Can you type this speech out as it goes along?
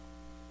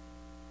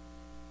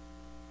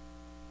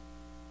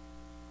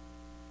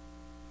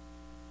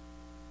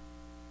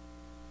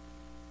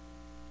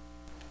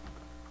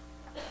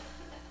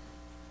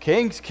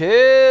King's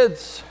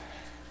kids,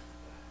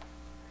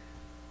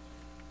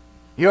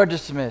 you're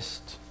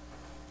dismissed.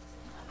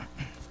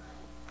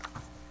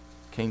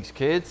 King's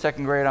kids,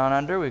 second grade on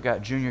under, we've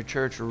got junior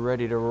church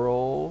ready to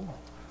roll.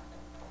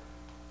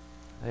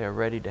 They are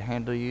ready to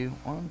handle you.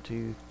 1,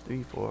 2,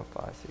 3, 4,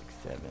 5, 6,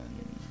 7.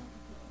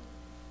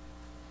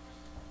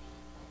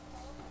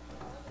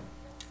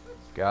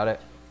 Got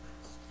it.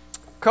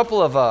 Couple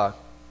of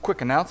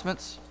quick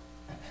announcements.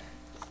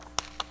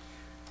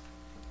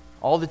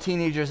 All the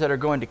teenagers that are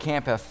going to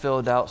camp have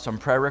filled out some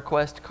prayer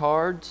request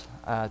cards.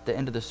 At the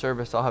end of the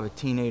service, I'll have a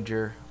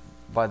teenager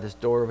by this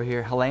door over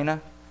here.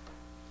 Helena,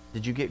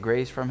 did you get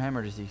Gray's from him,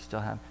 or does he still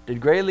have? Did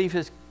Gray leave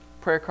his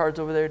prayer cards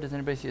over there? Does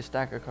anybody see a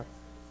stack of cards?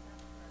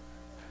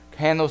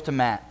 Hand those to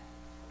Matt.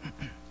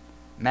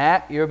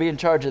 Matt, you'll be in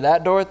charge of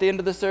that door at the end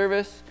of the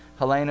service.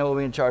 Helena will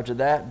be in charge of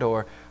that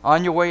door.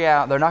 On your way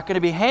out, they're not going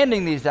to be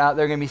handing these out.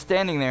 They're going to be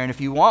standing there, and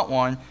if you want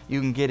one, you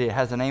can get it. It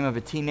has the name of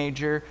a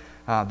teenager,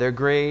 their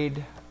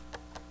grade,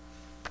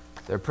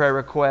 their prayer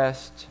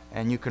request,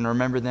 and you can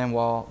remember them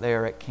while they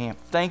are at camp.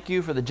 Thank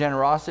you for the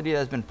generosity that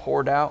has been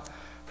poured out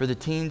for the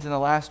teens in the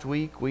last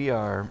week. We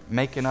are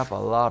making up a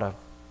lot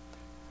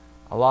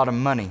of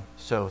money,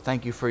 so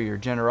thank you for your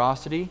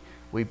generosity.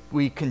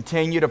 We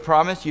continue to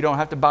promise you don't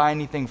have to buy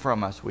anything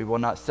from us. We will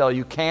not sell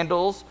you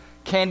candles,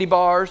 candy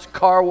bars,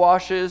 car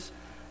washes,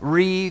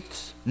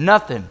 wreaths,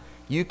 nothing.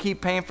 You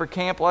keep paying for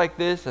camp like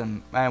this,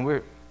 and man,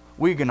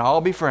 we're gonna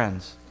all be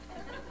friends.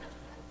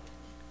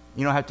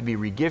 You don't have to be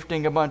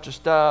regifting a bunch of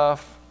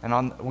stuff.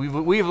 And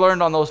we've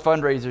learned on those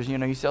fundraisers,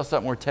 you sell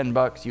something worth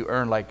 $10, you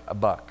earn like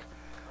 $1.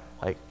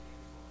 Like,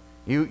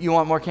 you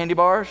want more candy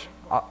bars?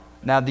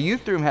 Now the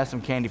youth room has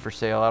some candy for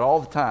sale out all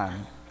the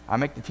time. I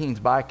make the teens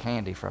buy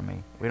candy from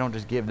me. We don't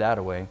just give that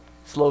away. It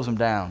slows them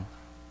down.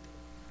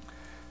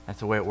 That's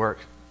the way it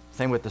works.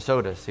 Same with the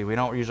sodas. See, we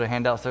don't usually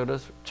hand out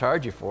sodas,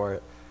 charge you for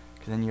it.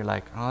 Because then you're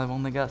like, oh, I've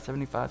only got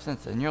 75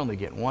 cents. And you're only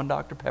getting one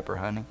Dr. Pepper,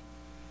 honey.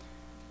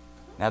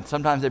 Now,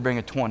 sometimes they bring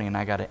a 20 and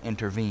I got to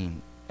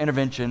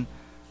intervention.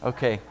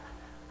 Okay.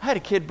 I had a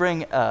kid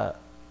bring a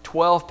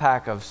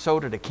 12-pack of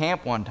soda to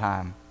camp one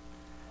time.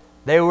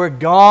 They were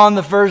gone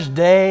the first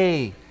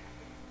day.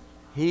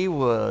 He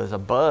was a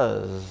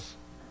buzz.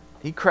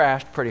 He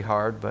crashed pretty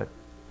hard, but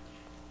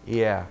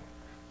yeah.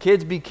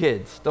 Kids be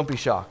kids. Don't be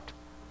shocked.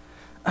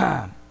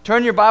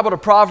 Turn your Bible to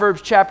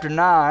Proverbs chapter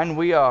 9.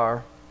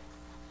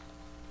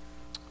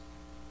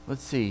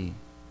 Let's see.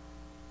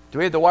 Do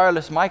we have the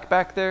wireless mic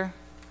back there?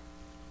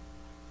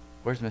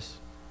 Where's Miss?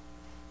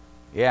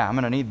 Yeah, I'm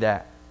going to need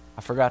that.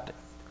 I forgot to.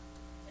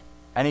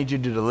 I need you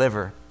to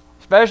deliver.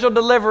 Special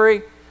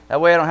delivery.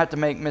 That way I don't have to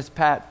make Miss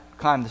Pat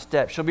climb the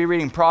steps. She'll be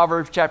reading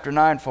Proverbs chapter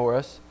 9 for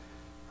us.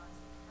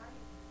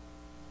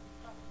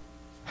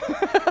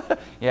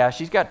 Yeah,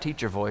 she's got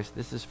teacher voice.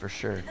 This is for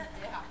sure.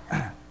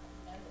 Well,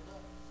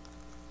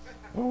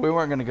 we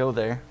weren't going to go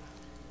there.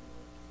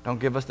 Don't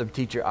give us the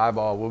teacher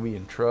eyeball. We'll be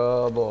in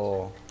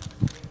trouble.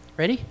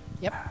 Ready?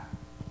 Yep.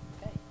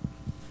 Okay.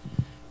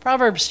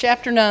 Proverbs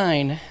chapter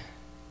 9.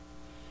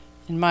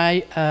 In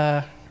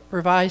my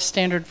Revised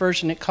Standard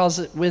Version, it calls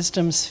it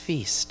Wisdom's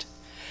Feast.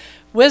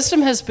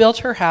 Wisdom has built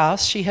her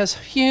house. She has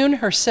hewn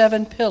her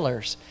 7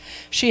 pillars.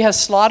 She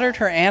has slaughtered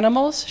her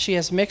animals. She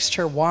has mixed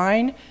her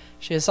wine.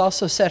 She has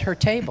also set her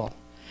table.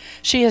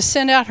 She has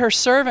sent out her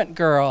servant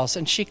girls,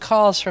 and she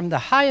calls from the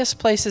highest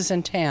places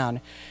in town,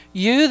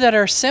 "You that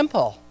are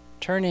simple,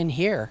 turn in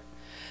here."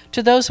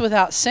 To those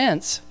without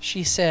sense,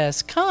 she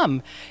says,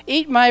 "Come,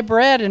 eat my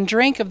bread and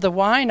drink of the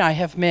wine I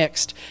have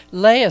mixed.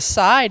 Lay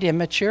aside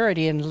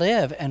immaturity and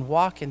live and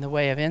walk in the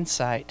way of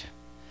insight."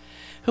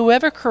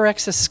 Whoever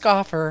corrects a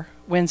scoffer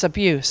wins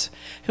abuse.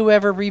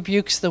 Whoever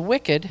rebukes the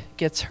wicked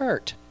gets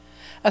hurt.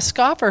 A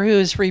scoffer who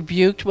is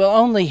rebuked will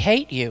only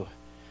hate you.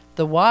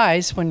 The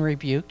wise, when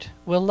rebuked,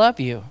 will love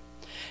you.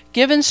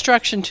 Give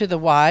instruction to the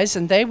wise,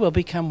 and they will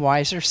become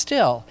wiser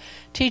still.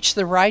 Teach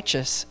the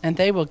righteous, and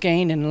they will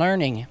gain in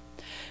learning.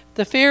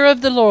 The fear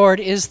of the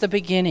Lord is the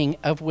beginning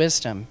of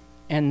wisdom,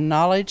 and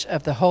knowledge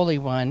of the Holy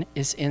One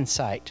is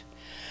insight.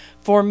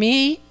 For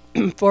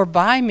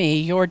by me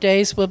your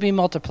days will be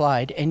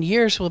multiplied, and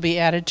years will be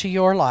added to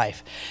your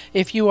life.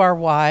 If you are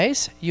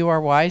wise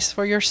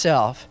for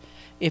yourself.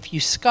 If you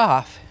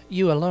scoff,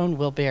 you alone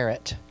will bear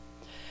it.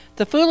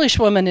 The foolish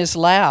woman is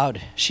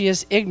loud. She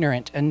is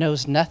ignorant and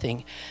knows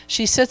nothing.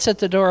 She sits at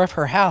the door of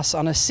her house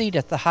on a seat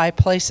at the high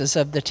places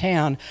of the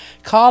town,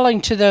 calling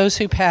to those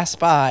who pass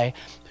by,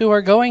 who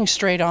are going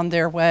straight on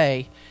their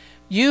way.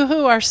 You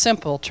who are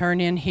simple,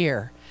 turn in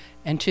here.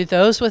 And to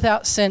those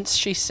without sense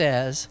she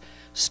says,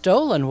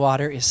 stolen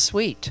water is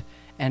sweet,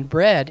 and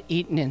bread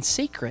eaten in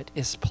secret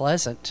is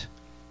pleasant.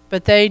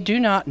 But they do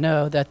not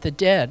know that the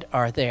dead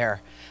are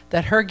there,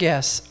 that her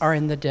guests are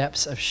in the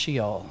depths of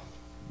Sheol.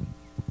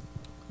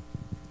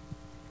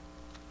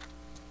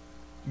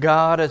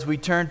 God, as we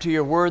turn to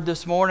your word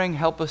this morning,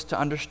 help us to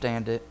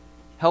understand it.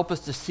 Help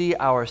us to see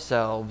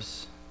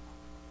ourselves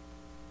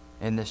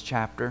in this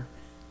chapter,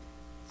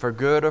 for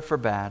good or for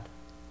bad.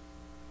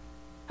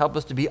 Help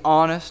us to be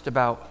honest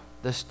about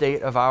the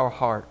state of our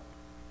heart.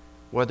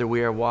 whether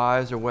we are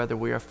wise or whether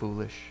we are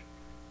foolish.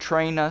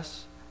 Train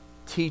us,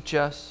 teach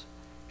us,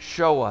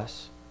 show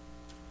us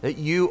that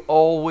you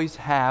always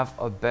have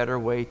a better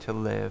way to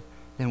live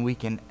than we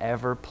can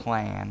ever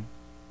plan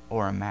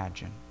or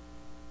imagine.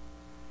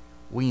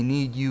 We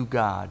need you,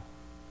 God,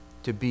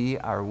 to be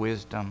our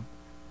wisdom,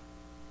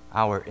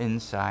 our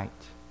insight.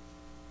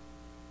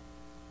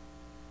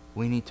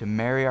 We need to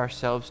marry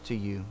ourselves to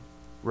you.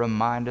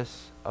 Remind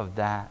us of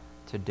that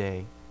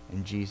today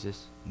in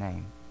Jesus'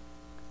 name.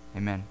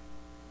 Amen.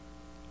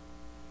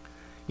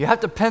 You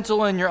have to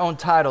pencil in your own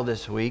title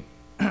this week.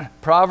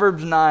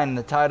 Proverbs 9,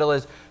 the title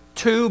is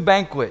Two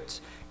Banquets.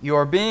 You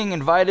are being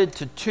invited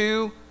to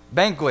two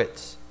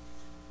banquets,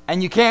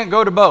 and you can't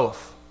go to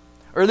both.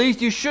 Or at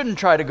least you shouldn't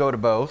try to go to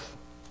both.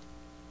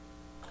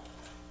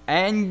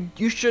 And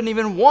you shouldn't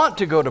even want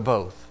to go to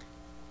both.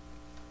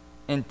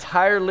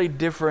 Entirely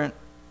different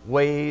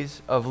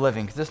ways of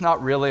living. Because it's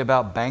not really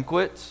about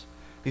banquets.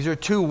 These are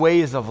two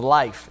ways of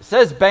life. It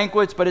says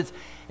banquets, but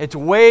it's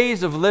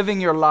ways of living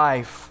your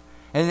life.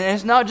 And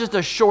it's not just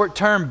a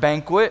short-term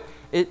banquet.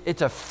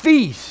 It's a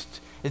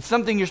feast. It's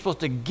something you're supposed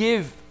to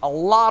give a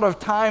lot of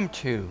time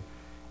to.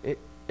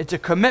 It's a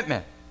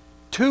commitment.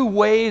 Two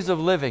ways of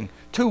living.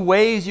 Two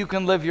ways you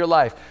can live your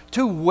life.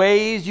 Two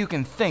ways you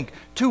can think.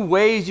 Two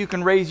ways you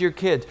can raise your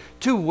kids.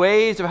 Two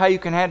ways of how you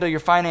can handle your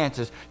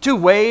finances. Two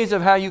ways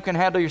of how you can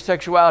handle your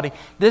sexuality.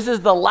 This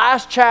is the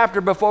last chapter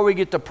before we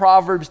get to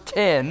Proverbs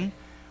 10.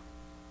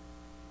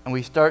 And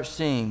we start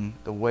seeing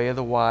the way of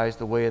the wise,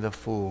 the way of the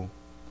fool.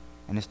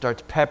 And it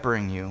starts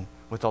peppering you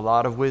with a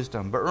lot of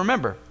wisdom. But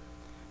remember,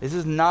 this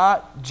is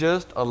not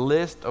just a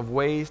list of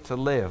ways to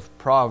live,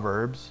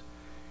 Proverbs.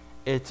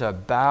 It's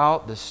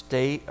about the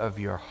state of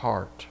your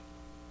heart.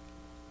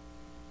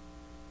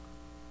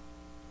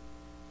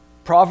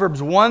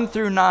 Proverbs 1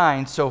 through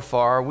 9 so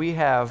far, we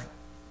have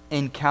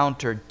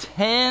encountered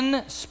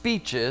 10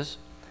 speeches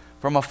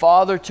from a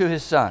father to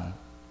his son.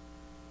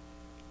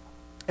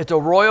 It's a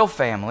royal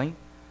family,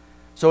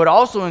 so it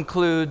also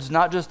includes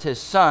not just his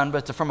son,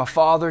 but it's from a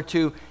father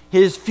to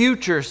his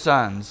future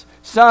sons.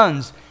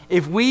 Sons,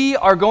 if we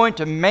are going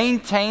to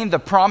maintain the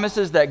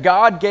promises that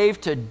God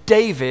gave to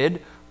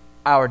David,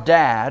 our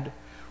dad,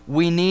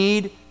 we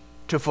need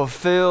to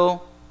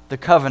fulfill the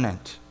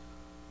covenant.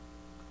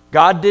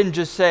 God didn't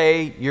just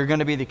say, you're going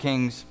to be the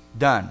kings,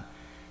 done.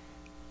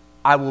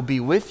 I will be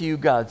with you,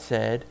 God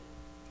said,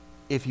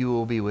 if you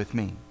will be with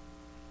me.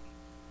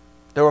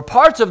 There were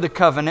parts of the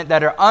covenant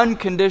that are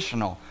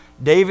unconditional.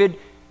 David,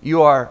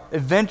 you are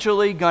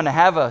eventually going to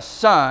have a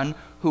son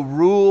who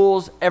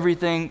rules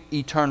everything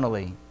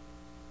eternally.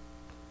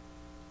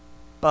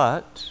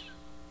 But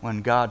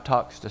when God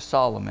talks to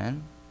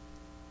Solomon,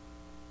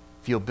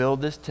 if you'll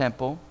build this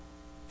temple,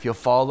 if you'll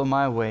follow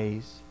my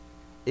ways,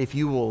 if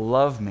you will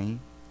love me,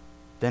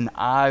 then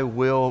I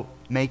will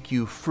make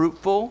you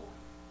fruitful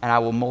and I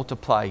will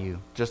multiply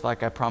you, just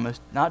like I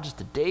promised, not just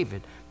to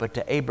David, but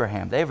to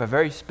Abraham. They have a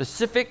very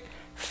specific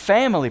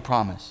family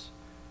promise.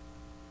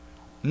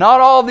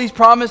 Not all of these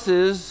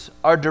promises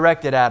are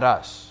directed at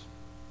us.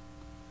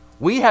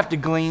 We have to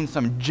glean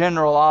some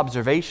general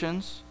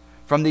observations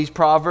from these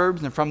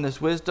proverbs and from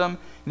this wisdom.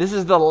 This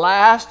is the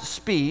last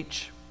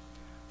speech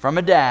from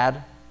a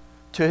dad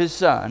to his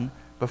son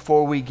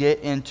before we get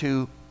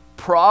into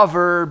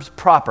Proverbs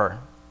proper.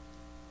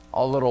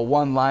 All little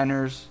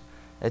one-liners.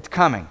 It's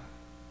coming.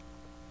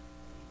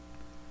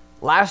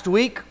 Last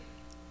week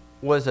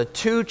was a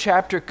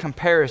 2-chapter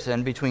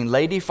comparison between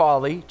Lady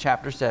Folly,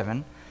 chapter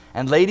 7,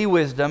 and Lady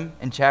Wisdom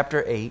in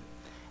chapter 8.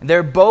 And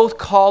they're both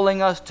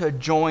calling us to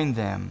join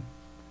them,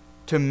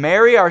 to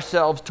marry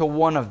ourselves to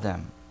one of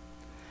them.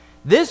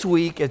 This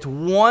week, it's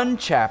one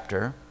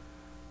chapter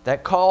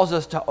that calls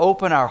us to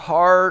open our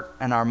heart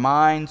and our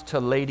minds to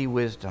Lady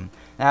Wisdom.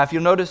 Now, if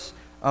you'll notice,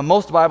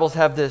 most Bibles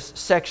have this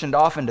sectioned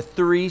off into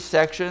 3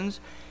 sections.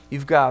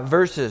 You've got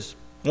verses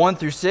 1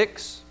 through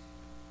 6,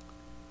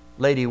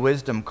 Lady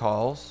Wisdom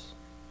calls.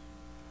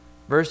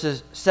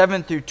 Verses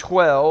 7 through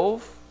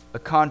 12, a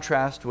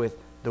contrast with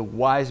the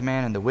wise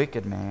man and the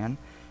wicked man.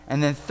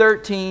 And then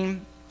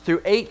 13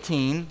 through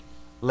 18,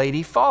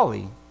 Lady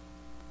Folly.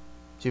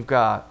 So you've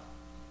got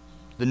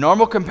the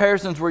normal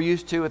comparisons we're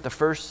used to at the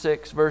first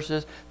 6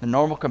 verses, the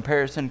normal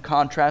comparison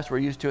contrast we're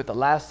used to at the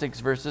last 6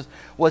 verses.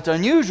 What's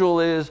unusual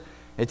is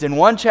it's in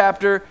one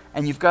chapter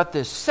and you've got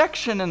this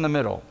section in the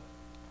middle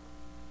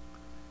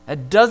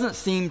that doesn't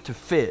seem to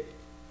fit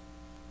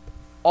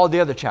all the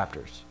other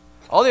chapters.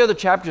 All the other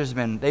chapters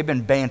they've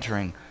been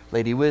bantering.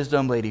 Lady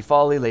Wisdom, Lady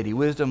Folly, Lady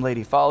Wisdom,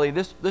 Lady Folly.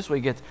 This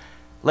week it's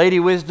Lady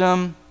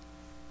Wisdom.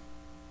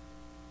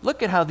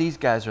 Look at how these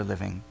guys are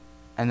living.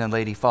 And then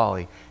Lady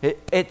Folly.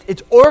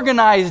 It's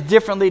organized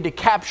differently to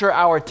capture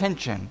our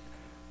attention.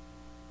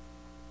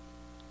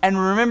 And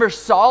remember,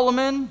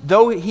 Solomon,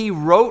 though he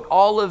wrote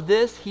all of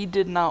this, he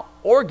did not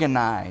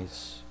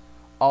organize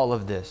all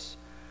of this.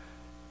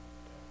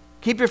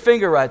 Keep your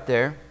finger right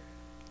there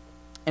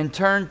and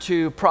turn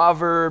to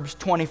Proverbs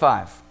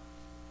 25.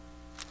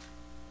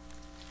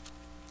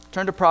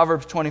 Turn to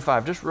Proverbs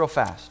 25, just real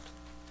fast.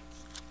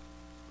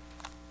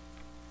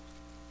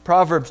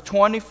 Proverbs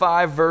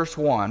 25, verse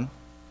 1.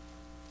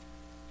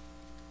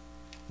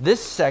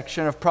 This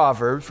section of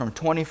Proverbs from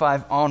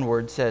 25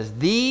 onward says,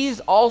 "These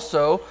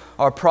also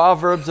are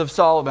Proverbs of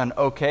Solomon."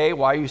 Okay,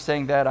 why are you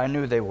saying that? I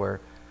knew they were.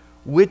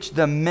 "Which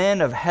the men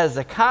of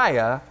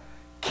Hezekiah,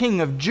 king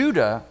of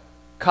Judah,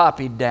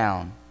 copied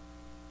down."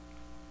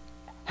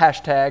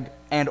 Hashtag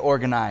and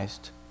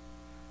organized.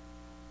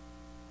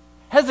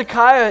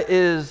 Hezekiah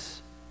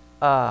is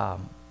the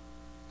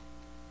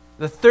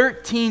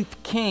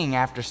 13th king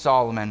after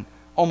Solomon,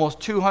 almost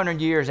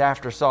 200 years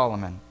after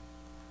Solomon.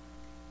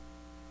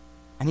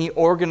 And he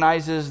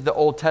organizes the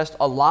Old Testament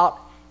a lot.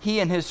 He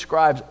and his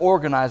scribes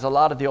organize a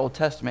lot of the Old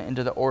Testament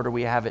into the order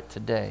we have it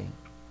today.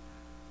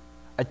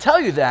 I tell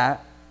you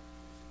that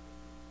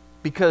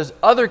because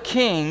other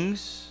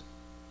kings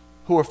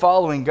who were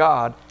following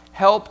God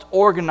helped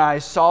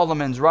organize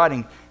Solomon's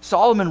writing.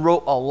 Solomon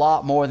wrote a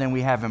lot more than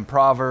we have in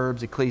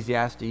Proverbs,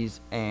 Ecclesiastes,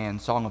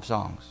 and Song of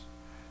Songs.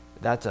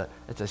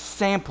 It's a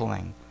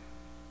sampling.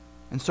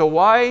 And so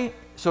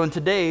in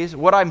today's,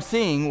 what I'm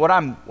seeing, what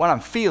I'm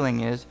feeling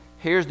is,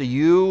 here's the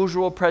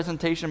usual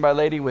presentation by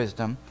Lady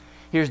Wisdom.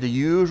 Here's the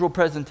usual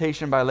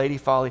presentation by Lady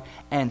Folly.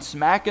 And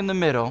smack in the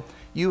middle,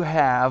 you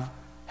have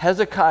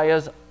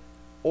Hezekiah's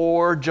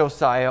or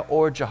Josiah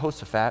or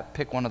Jehoshaphat,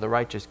 pick one of the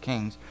righteous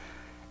kings,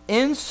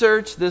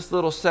 inserts this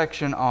little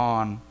section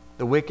on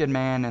the wicked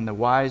man and the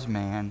wise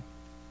man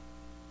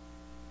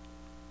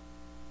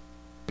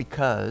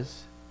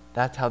because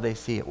that's how they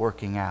see it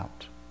working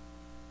out.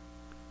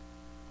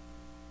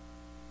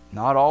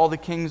 Not all the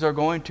kings are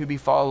going to be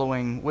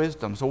following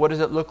wisdom. So what does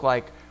it look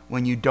like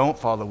when you don't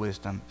follow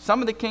wisdom?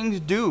 Some of the kings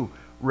do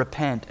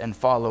repent and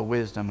follow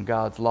wisdom,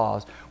 God's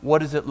laws. What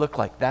does it look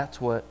like? That's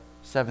what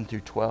 7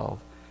 through 12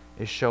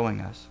 is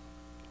showing us.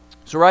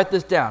 So write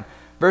this down.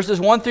 Verses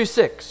 1 through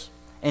 6.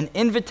 An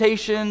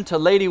invitation to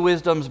Lady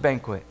Wisdom's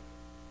banquet.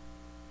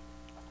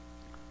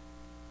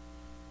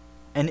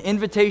 An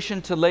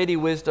invitation to Lady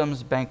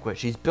Wisdom's banquet.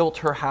 She's built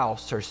her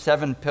house, her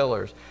 7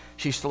 pillars.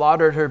 She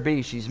slaughtered her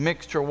beast. She's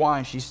mixed her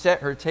wine. She's set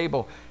her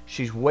table.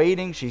 She's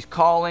waiting. She's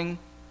calling.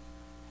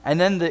 And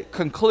then it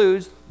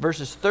concludes,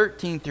 verses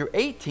 13 through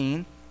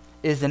 18,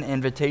 is an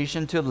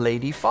invitation to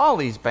Lady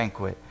Folly's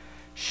banquet.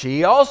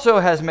 She also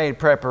has made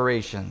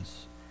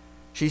preparations.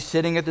 She's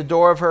sitting at the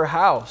door of her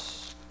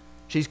house.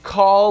 She's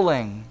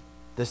calling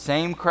the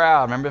same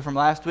crowd. Remember from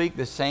last week?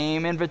 The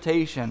same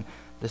invitation,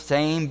 the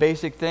same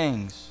basic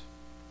things.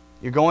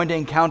 You're going to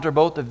encounter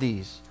both of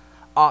these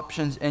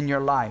options in your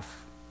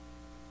life.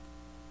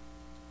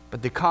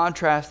 But the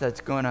contrast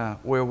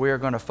where we're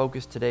going to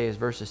focus today is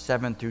verses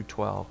 7 through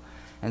 12.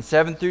 And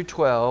 7 through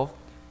 12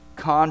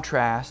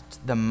 contrasts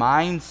the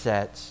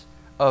mindsets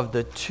of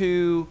the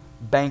 2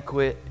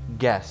 banquet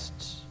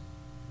guests.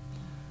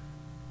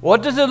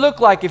 What does it look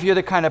like if you're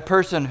the kind of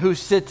person who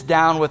sits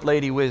down with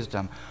Lady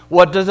Wisdom?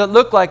 What does it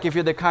look like if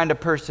you're the kind of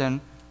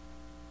person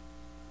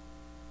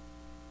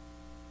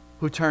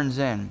who turns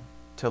in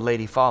to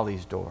Lady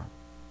Folly's door?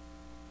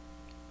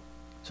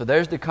 So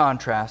there's the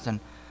contrast.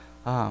 And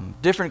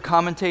different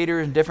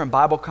commentators and different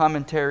Bible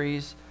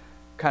commentaries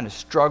kind of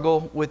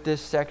struggle with this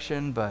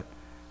section, but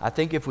I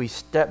think if we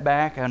step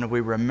back and we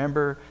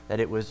remember that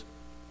it was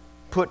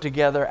put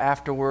together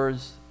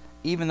afterwards,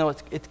 even though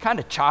it's kind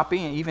of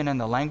choppy, and even in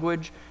the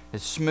language,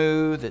 it's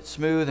smooth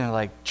and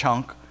like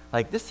chunk.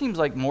 Like this seems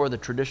like more the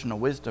traditional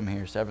wisdom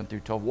here, 7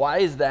 through 12. Why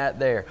is that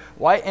there?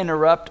 Why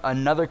interrupt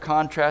another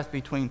contrast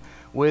between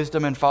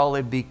wisdom and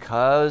folly?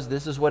 Because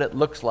this is what it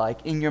looks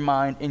like in your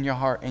mind, in your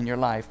heart, in your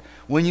life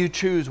when you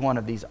choose one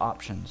of these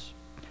options.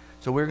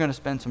 So we're going to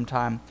spend some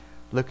time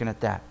looking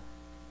at that.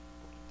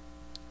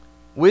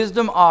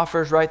 Wisdom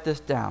offers, write this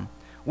down.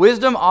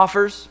 Wisdom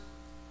offers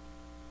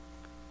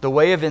the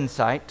way of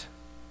insight.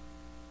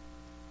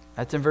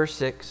 That's in verse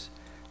 6.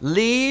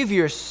 Leave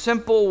your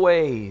simple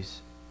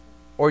ways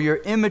or your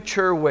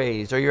immature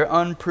ways or your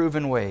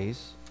unproven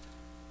ways.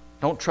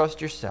 Don't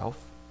trust yourself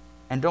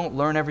and don't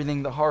learn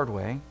everything the hard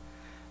way.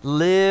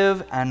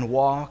 Live and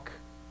walk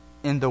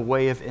in the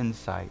way of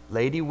insight.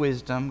 Lady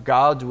Wisdom,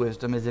 God's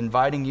wisdom, is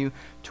inviting you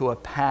to a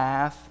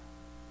path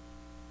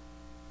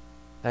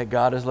that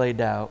God has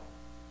laid out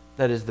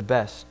that is the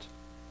best.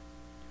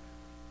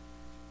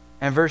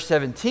 And verse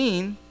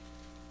 17,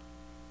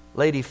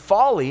 Lady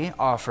Folly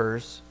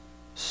offers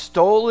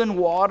stolen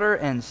water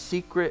and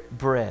secret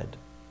bread.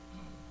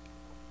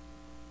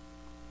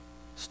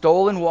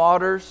 Stolen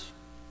waters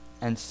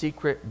and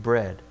secret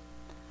bread.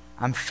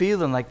 I'm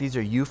feeling like these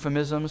are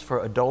euphemisms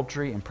for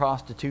adultery and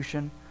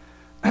prostitution.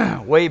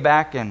 Way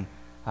back in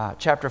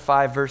chapter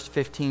 5, verse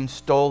 15,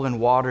 stolen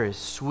water is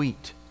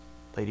sweet.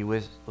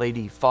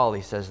 Lady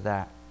Folly says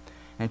that.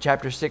 In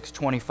chapter 6,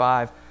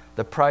 25,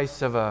 the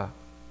price of a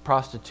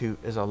prostitute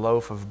is a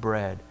loaf of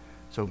bread.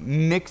 So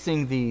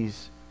mixing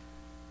these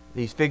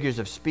figures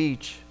of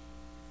speech,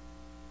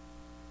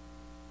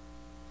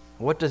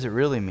 what does it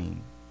really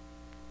mean?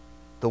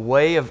 The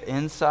way of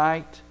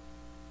insight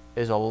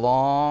is a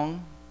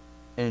long,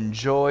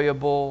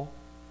 enjoyable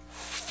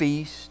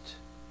feast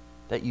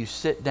that you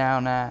sit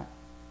down at,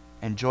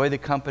 enjoy the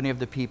company of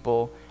the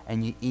people,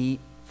 and you eat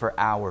for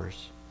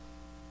hours.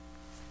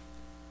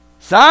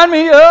 Sign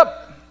me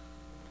up!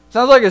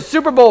 Sounds like a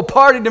Super Bowl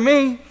party to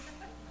me.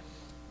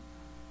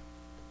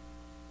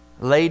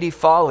 Lady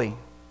folly.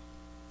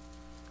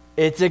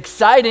 It's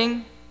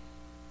exciting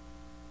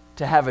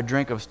to have a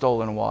drink of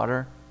stolen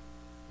water,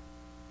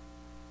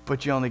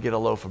 but you only get a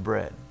loaf of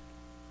bread.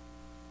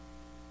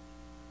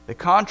 The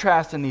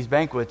contrast in these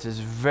banquets is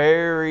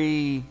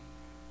very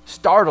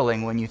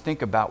startling when you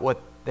think about what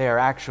they are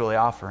actually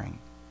offering.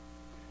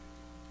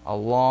 A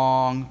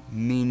long,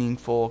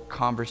 meaningful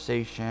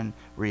conversation,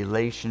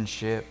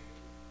 relationship,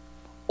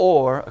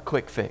 or a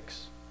quick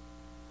fix.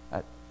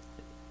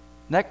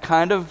 That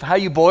kind of how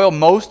you boil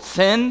most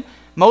sin,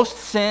 most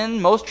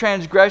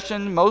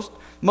transgression,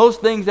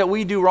 most things that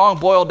we do wrong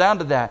boil down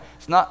to that.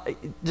 It's not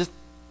just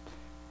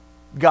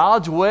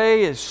God's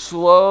way is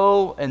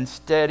slow and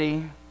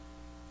steady,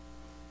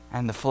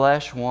 and the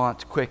flesh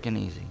wants quick and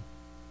easy.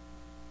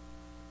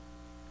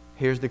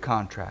 Here's the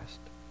contrast.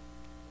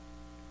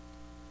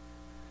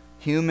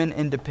 Human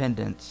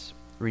independence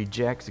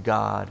rejects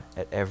God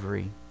at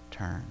every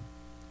turn.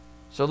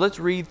 So let's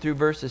read through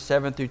verses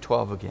 7 through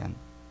 12 again.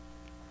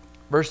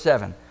 Verse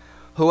 7,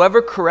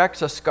 whoever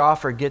corrects a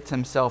scoffer gets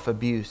himself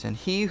abuse, and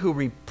he who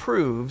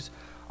reproves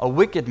a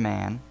wicked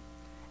man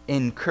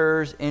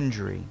incurs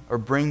injury or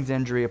brings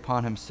injury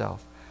upon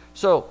himself.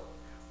 So,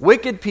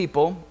 wicked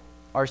people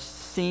are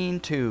seen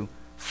to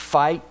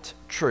fight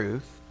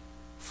truth,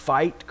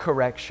 fight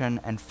correction,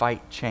 and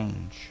fight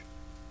change.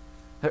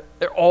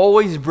 They're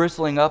always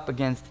bristling up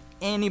against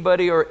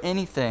anybody or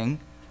anything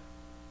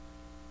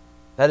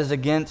that is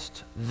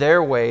against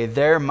their way,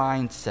 their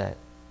mindset.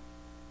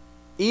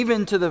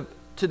 Even to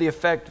the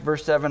effect,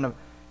 verse 7, of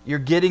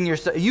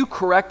you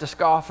correct a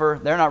scoffer,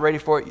 they're not ready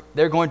for it,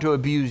 they're going to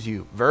abuse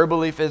you.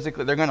 Verbally,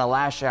 physically, they're going to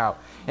lash out.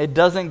 It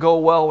doesn't go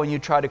well when you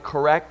try to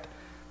correct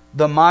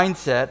the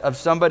mindset of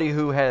somebody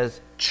who has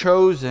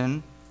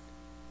chosen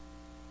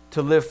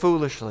to live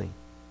foolishly.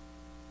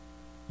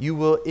 You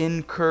will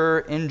incur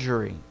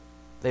injury.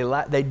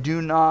 They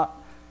do not.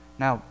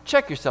 Now,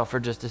 check yourself for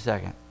just a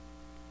second.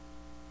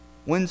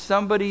 When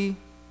somebody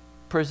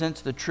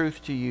presents the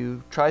truth to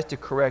you, tries to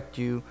correct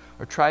you,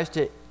 or tries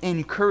to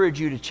encourage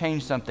you to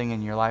change something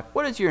in your life,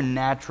 what is your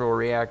natural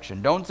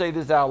reaction? Don't say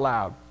this out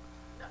loud.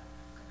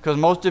 Because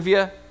most of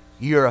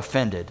you're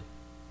offended.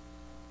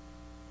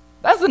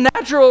 That's the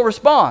natural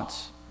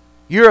response.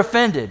 You're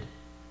offended.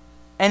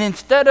 And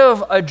instead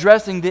of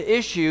addressing the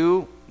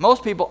issue,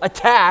 most people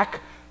attack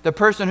the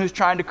person who's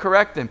trying to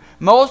correct them.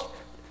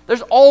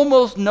 There's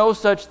almost no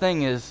such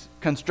thing as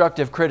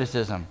constructive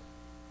criticism.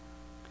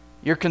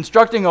 You're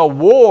constructing a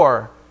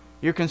war.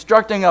 You're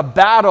constructing a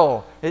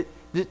battle.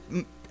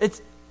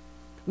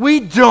 We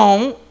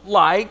don't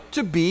like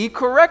to be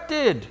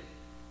corrected.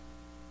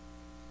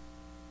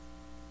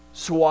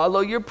 Swallow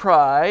your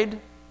pride.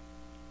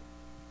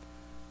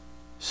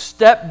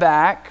 Step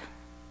back.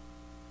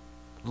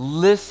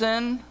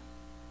 Listen.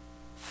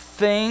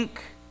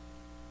 Think.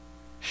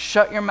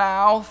 Shut your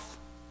mouth.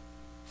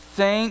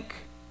 Think.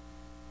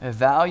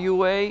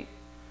 Evaluate.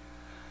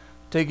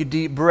 Take a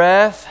deep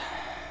breath.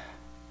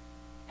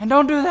 And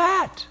don't do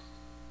that.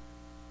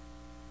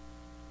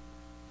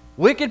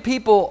 Wicked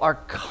people are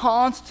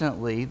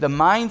constantly, the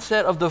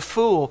mindset of the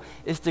fool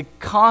is to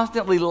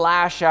constantly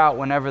lash out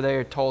whenever they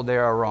are told they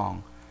are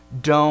wrong.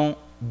 Don't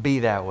be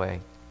that way.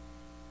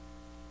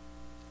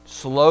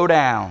 Slow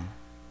down.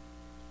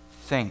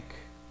 Think.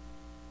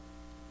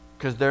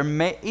 Because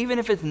even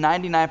if it's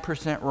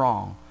 99%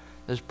 wrong,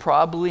 there's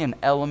probably an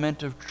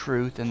element of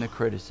truth in the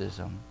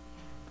criticism.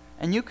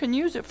 And you can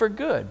use it for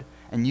good.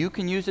 And you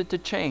can use it to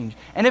change.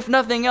 And if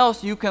nothing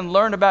else, you can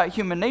learn about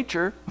human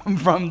nature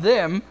from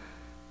them,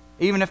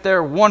 even if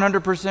they're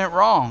 100%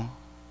 wrong.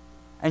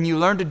 And you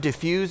learn to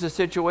diffuse a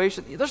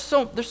situation. There's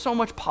so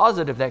much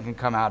positive that can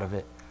come out of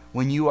it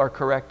when you are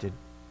corrected.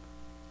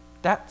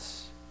 But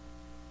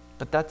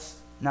that's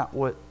not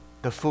what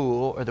the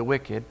fool or the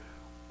wicked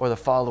or the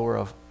follower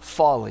of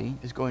folly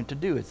is going to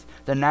do. It's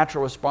the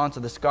natural response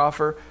of the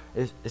scoffer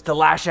is to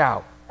lash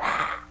out.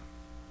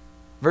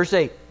 Verse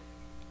 8.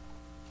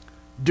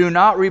 Do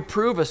not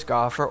reprove a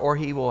scoffer, or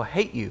he will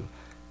hate you.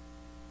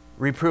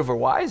 Reprove a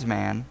wise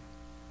man,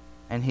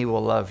 and he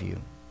will love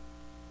you.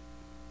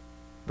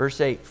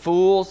 Verse 8,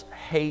 fools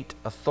hate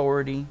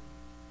authority.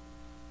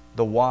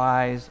 The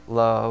wise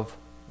love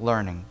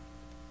learning.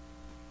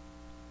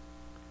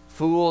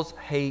 Fools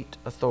hate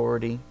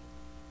authority.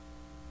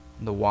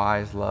 The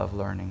wise love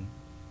learning.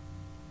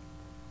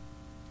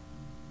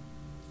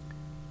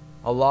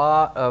 A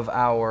lot of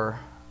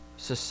our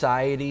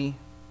society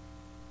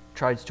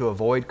tries to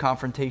avoid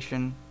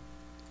confrontation,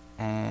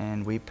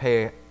 and we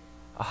pay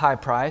a high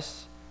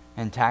price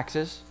in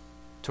taxes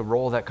to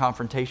roll that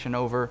confrontation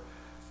over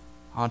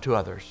onto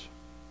others.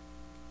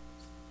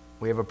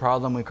 We have a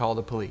problem, we call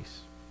the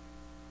police.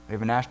 We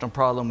have a national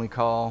problem, we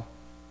call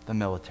the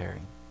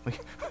military.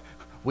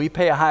 We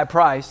pay a high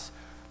price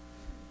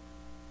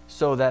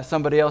so that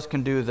somebody else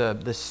can do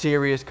the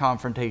serious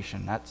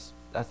confrontation. That's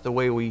the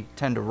way we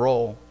tend to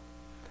roll.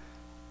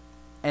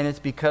 And it's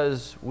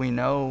because we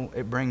know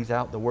it brings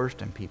out the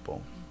worst in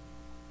people.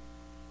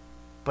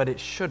 But it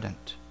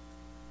shouldn't.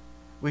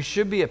 We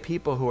should be a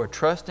people who are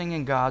trusting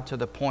in God to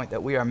the point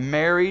that we are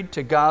married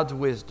to God's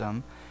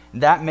wisdom.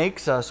 That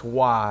makes us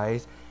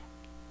wise.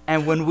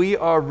 And when we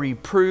are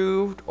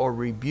reproved or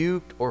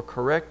rebuked or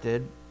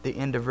corrected, the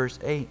end of verse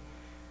 8,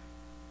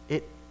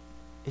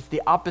 it's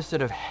the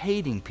opposite of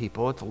hating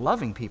people. It's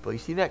loving people. You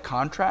see that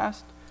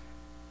contrast?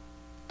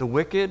 The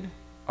wicked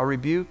are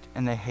rebuked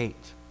and they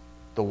hate.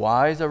 The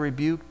wise are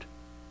rebuked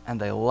and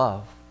they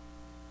love.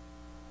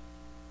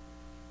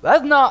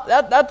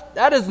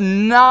 That is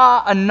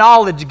not a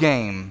knowledge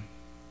game.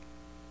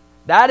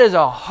 That is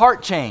a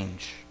heart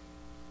change.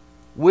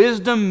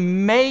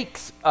 Wisdom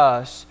makes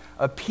us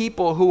a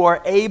people who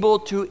are able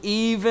to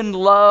even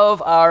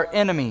love our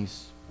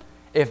enemies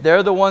if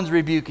they're the ones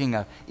rebuking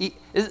us.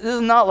 This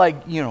is not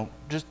like,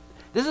 this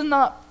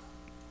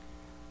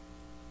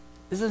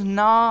is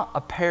not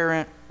a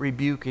parent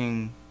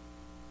rebuking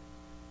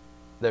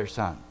their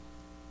son.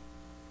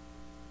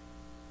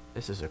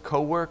 This is a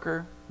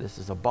coworker, this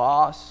is a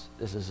boss,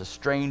 this is a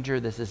stranger,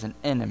 this is an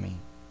enemy.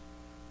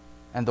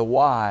 And the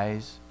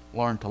wise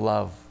learn to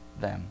love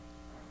them.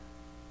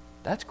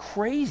 That's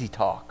crazy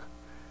talk.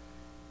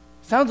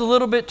 Sounds a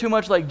little bit too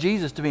much like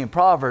Jesus to be in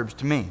Proverbs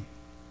to me.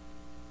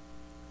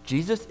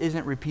 Jesus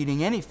isn't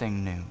repeating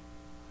anything new.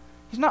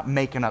 He's not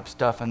making up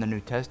stuff in the New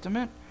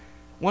Testament.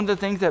 One of the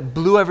things that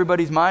blew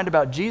everybody's mind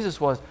about Jesus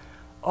was,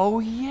 oh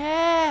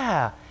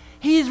yeah,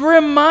 he's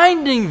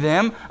reminding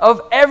them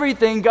of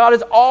everything God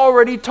has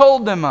already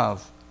told them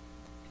of.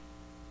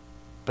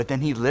 But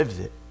then he lives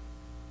it.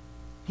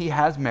 He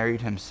has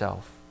married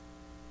himself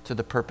to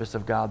the purpose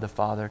of God the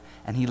Father,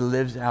 and he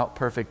lives out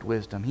perfect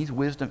wisdom. He's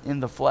wisdom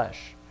in the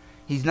flesh.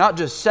 He's not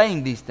just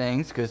saying these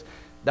things because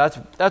that's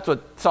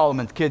what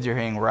Solomon's kids are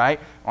hearing, right?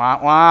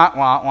 Wah, wah,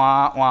 wah,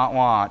 wah, wah,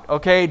 wah.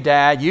 Okay,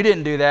 Dad, you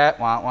didn't do that.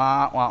 Wah,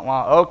 wah, wah,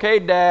 wah. Okay,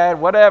 Dad,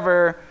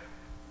 whatever.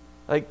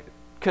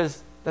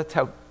 Because that's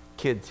how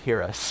kids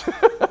hear us.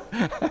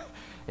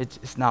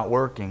 It's not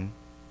working.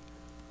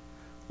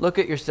 Look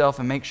at yourself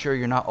and make sure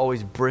you're not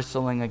always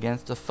bristling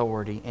against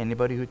authority,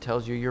 anybody who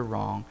tells you you're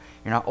wrong.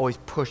 You're not always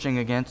pushing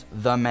against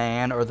the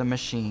man or the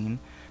machine,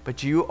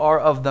 but you are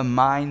of the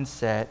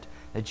mindset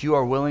that you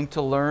are willing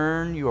to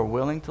learn, you are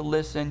willing to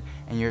listen,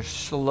 and you're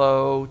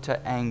slow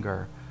to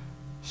anger,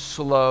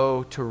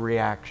 slow to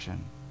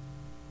reaction.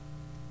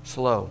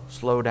 Slow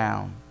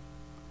down.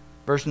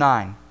 Verse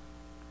 9,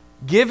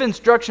 give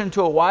instruction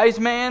to a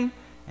wise man,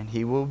 and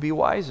he will be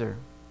wiser.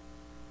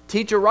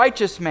 Teach a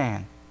righteous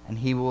man, and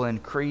he will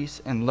increase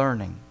in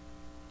learning.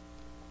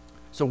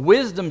 So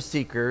wisdom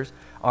seekers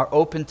are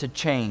open to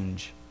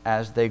change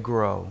as they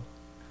grow.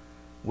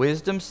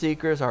 Wisdom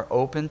seekers are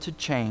open to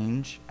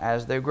change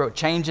as they grow.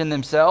 Change in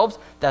themselves,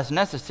 that's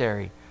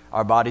necessary.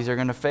 Our bodies are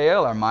going to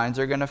fail. Our minds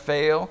are going to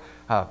fail.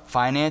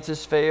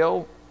 Finances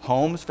fail.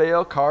 Homes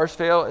fail. Cars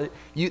fail.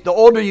 The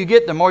older you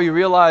get, the more you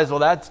realize, well,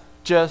 that's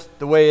just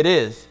the way it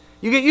is.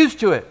 You get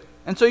used to it.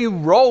 And so you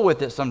roll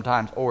with it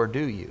sometimes. Or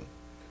do you?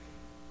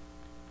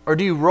 Or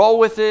do you roll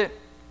with it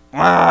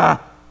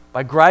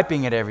by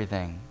griping at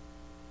everything?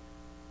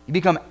 You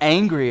become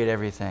angry at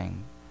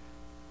everything.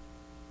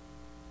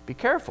 Be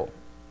careful.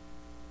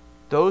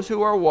 Those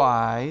who are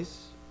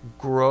wise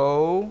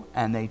grow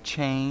and they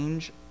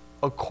change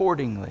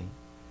accordingly,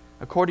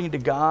 according to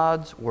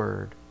God's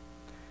word.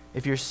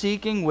 If you're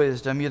seeking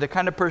wisdom, you're the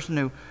kind of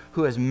person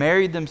who has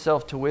married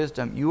themselves to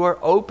wisdom, you are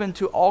open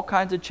to all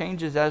kinds of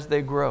changes as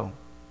they grow.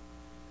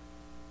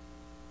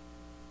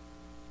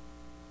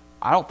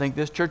 I don't think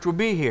this church would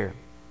be here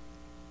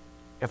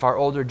if our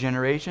older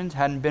generations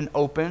hadn't been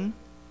open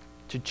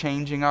to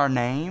changing our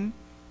name,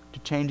 to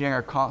changing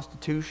our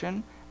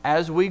constitution,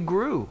 as we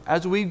grew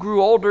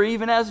older,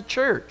 even as a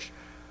church.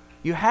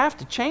 You have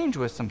to change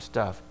with some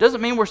stuff. Doesn't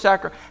mean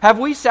have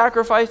we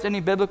sacrificed any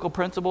biblical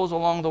principles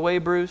along the way,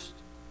 Bruce?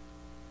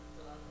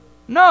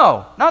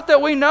 No, not that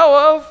we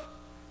know of.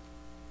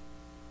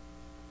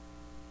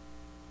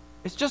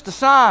 It's just a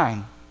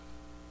sign.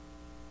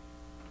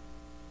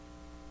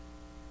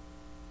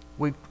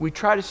 We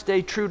try to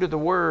stay true to the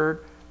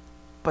word,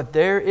 but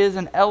there is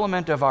an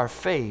element of our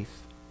faith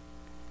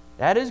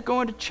that is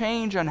going to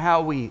change on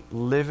how we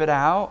live it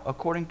out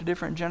according to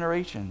different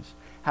generations.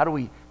 How do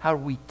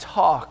we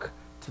talk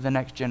to the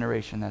next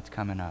generation that's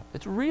coming up?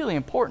 It's really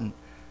important.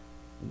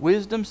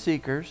 Wisdom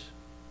seekers,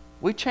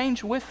 we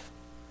change with.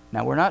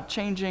 Now, we're not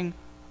changing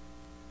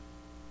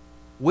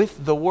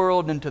with the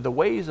world into the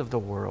ways of the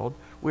world.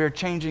 We are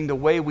changing the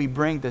way we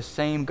bring the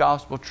same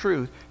gospel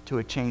truth to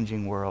a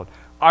changing world.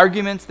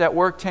 Arguments that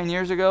worked 10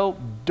 years ago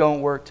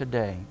don't work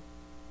today.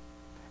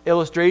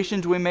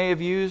 Illustrations we may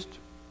have used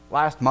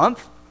last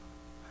month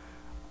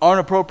aren't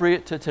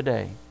appropriate to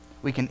today.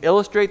 We can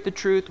illustrate the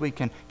truth, we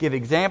can give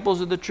examples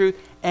of the truth,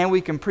 and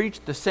we can preach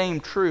the same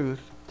truth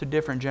to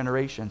different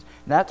generations.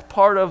 And that's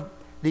part of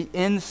the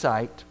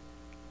insight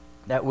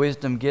that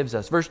wisdom gives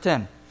us. Verse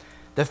 10,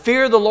 the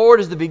fear of the Lord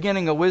is the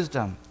beginning of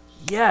wisdom.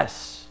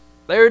 Yes,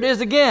 there it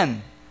is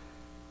again.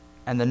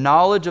 And the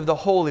knowledge of the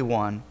Holy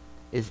One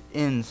is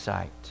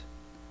insight.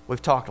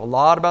 We've talked a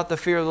lot about the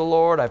fear of the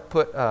Lord. I've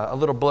put a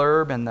little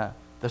blurb in the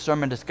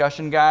sermon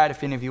discussion guide.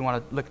 If any of you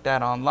want to look at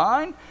that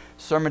online,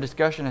 sermon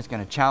discussion is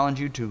going to challenge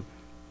you to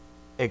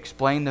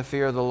explain the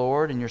fear of the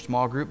Lord in your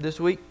small group this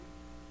week.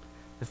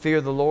 The fear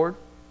of the Lord.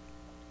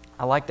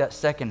 I like that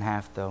second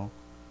half, though.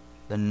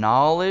 The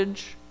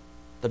knowledge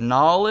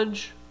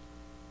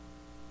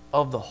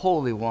of the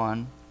Holy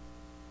One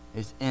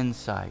is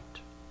insight.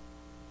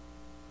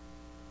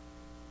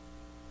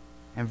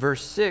 And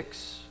verse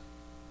 6,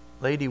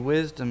 Lady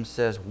Wisdom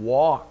says,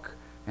 walk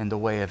in the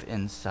way of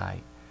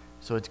insight.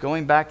 So it's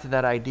going back to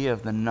that idea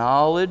of the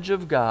knowledge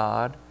of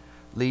God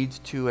leads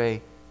to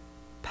a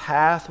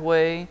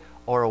pathway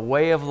or a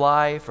way of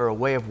life or a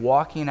way of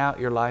walking out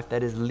your life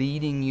that is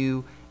leading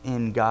you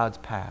in God's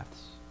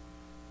paths.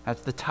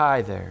 That's the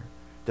tie there.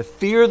 The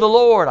fear of the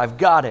Lord, I've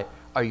got it.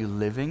 Are you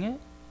living it?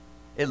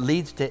 It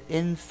leads to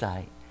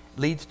insight.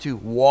 It leads to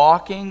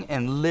walking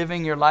and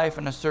living your life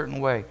in a certain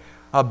way.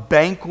 A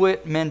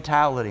banquet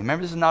mentality.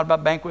 Remember, this is not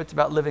about banquets, it's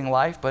about living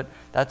life, but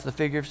that's the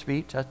figure of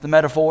speech. That's the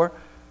metaphor.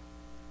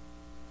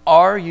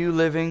 Are you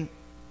living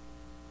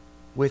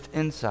with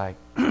insight?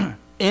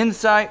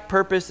 Insight,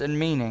 purpose, and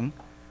meaning.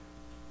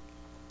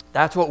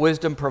 That's what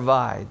wisdom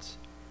provides.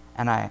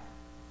 And I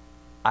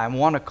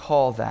want to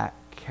call that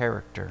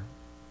character.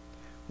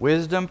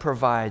 Wisdom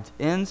provides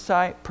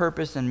insight,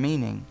 purpose, and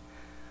meaning,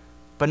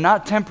 but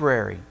not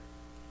temporary.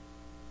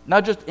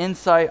 Not just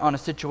insight on a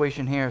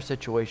situation here, a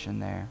situation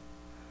there.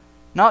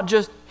 Not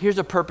just here's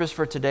a purpose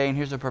for today and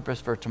here's a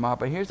purpose for tomorrow,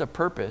 but here's a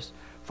purpose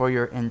for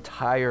your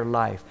entire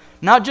life.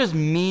 Not just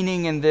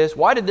meaning in this.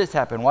 Why did this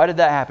happen? Why did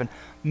that happen?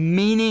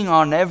 Meaning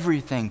on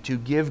everything to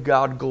give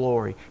God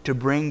glory, to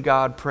bring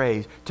God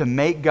praise, to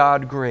make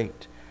God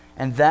great.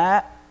 And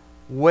that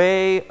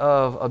way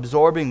of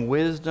absorbing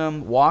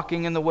wisdom,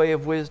 walking in the way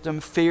of wisdom,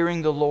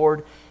 fearing the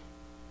Lord,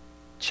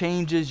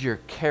 changes your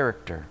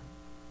character.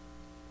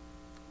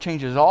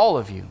 Changes all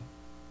of you.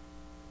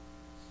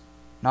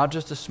 Not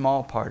just a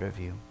small part of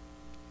you.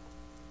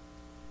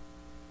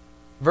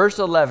 Verse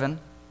 11,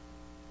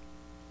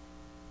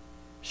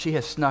 she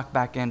has snuck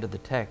back into the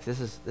text. This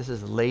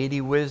is Lady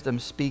Wisdom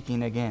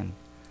speaking again.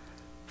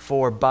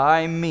 For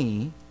by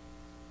me,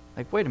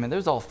 like wait a minute,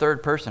 there's all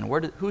third person.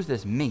 Who's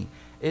this me?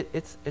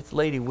 It's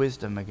Lady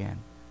Wisdom again.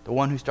 The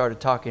one who started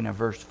talking in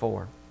verse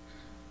 4.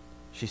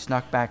 She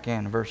snuck back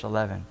in, verse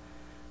 11.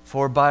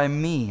 For by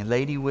me,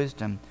 Lady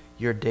Wisdom,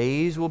 your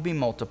days will be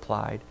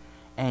multiplied,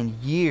 and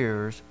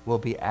years will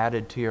be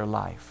added to your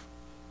life.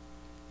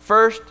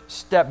 First,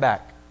 step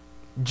back.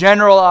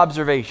 General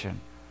observation.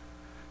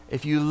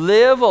 If you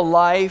live a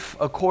life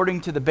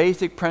according to the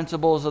basic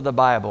principles of the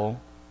Bible,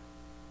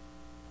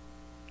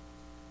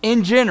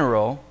 in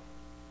general,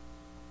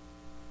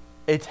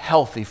 it's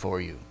healthy for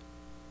you.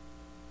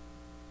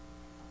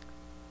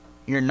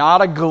 You're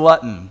not a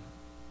glutton.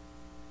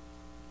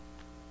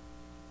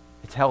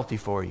 It's healthy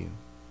for you.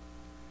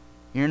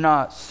 You're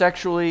not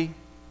sexually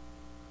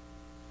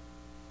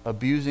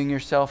abusing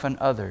yourself and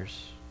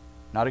others,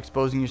 not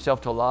exposing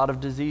yourself to a lot of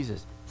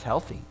diseases. It's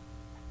healthy.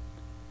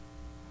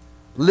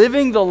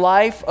 Living the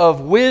life of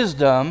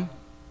wisdom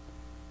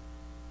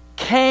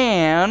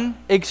can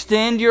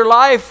extend your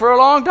life for a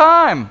long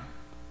time.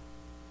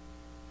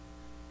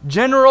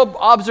 General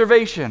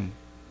observation.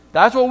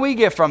 That's what we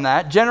get from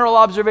that, general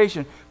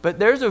observation. But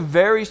there's a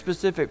very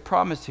specific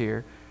promise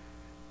here,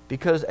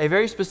 because a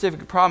very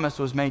specific promise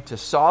was made to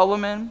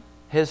Solomon,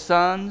 his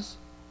sons,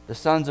 the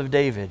sons of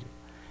David,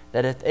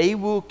 that if they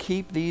will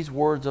keep these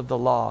words of the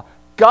law,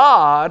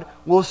 God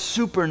will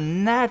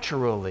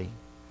supernaturally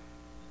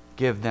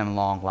give them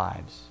long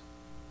lives.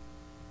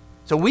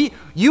 So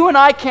you and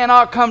I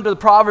cannot come to the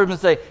Proverbs and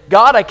say,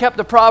 God, I kept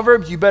the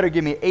Proverbs, you better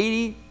give me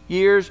 80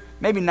 years,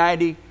 maybe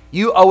 90.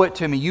 You owe it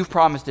to me. You've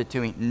promised it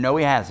to me. No,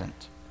 he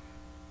hasn't.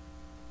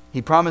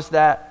 He promised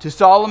that to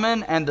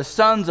Solomon and the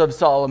sons of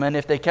Solomon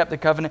if they kept the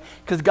covenant,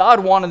 because God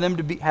wanted them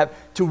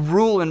to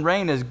rule and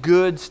reign as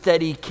good,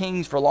 steady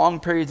kings for long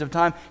periods of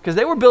time, because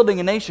they were building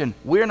a nation.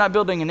 We are not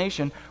building a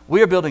nation.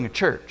 We are building a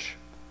church.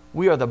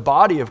 We are the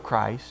body of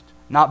Christ,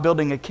 not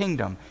building a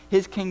kingdom.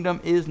 His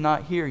kingdom is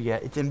not here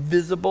yet. It's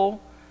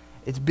invisible.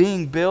 It's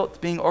being built. It's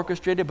being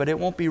orchestrated, but it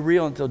won't be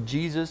real until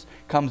Jesus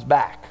comes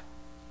back.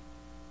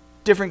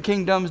 Different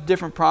kingdoms,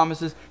 different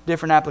promises,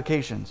 different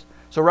applications.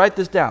 So write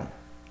this down.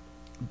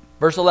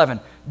 Verse 11,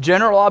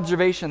 general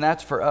observation,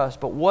 that's for us.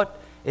 But what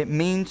it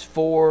means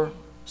for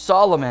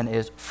Solomon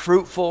is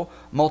fruitful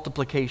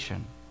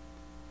multiplication.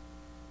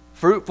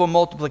 Fruitful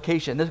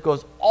multiplication. This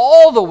goes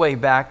all the way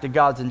back to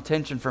God's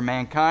intention for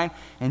mankind.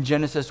 In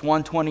Genesis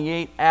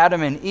 1:28,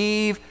 Adam and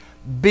Eve,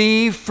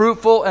 be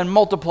fruitful and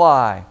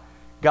multiply.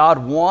 God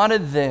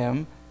wanted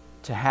them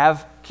to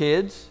have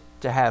kids,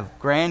 to have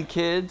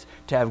grandkids,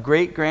 to have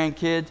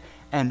great-grandkids,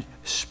 and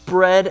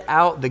spread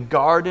out the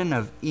Garden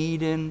of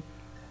Eden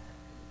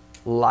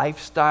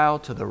lifestyle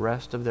to the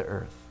rest of the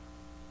earth.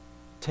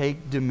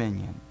 Take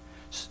dominion.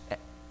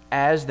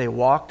 As they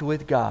walked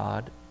with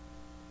God,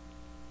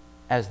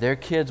 as their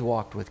kids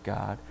walked with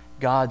God,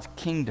 God's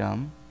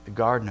kingdom, the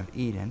Garden of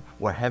Eden,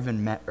 where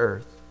heaven met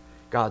earth,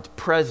 God's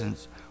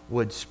presence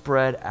would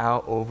spread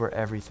out over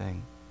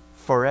everything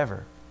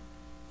forever.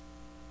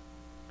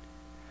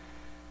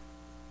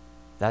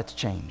 That's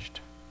changed.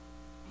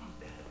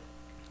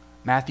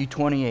 Matthew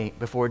 28,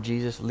 before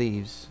Jesus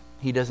leaves,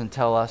 he doesn't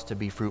tell us to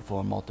be fruitful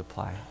and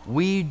multiply.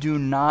 We do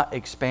not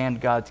expand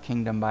God's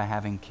kingdom by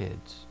having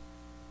kids.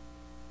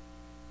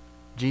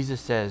 Jesus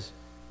says,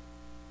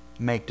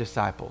 make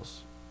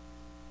disciples.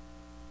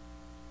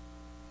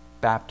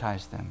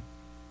 Baptize them.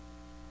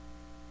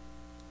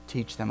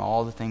 Teach them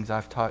all the things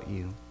I've taught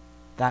you.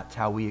 That's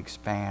how we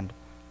expand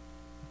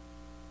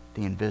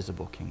the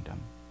invisible kingdom.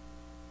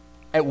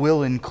 It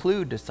will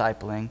include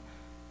discipling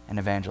and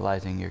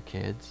evangelizing your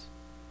kids.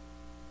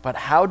 But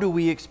how do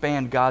we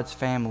expand God's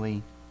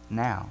family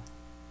now?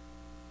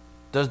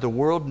 Does the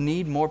world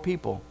need more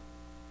people?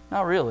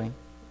 Not really.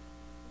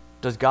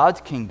 Does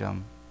God's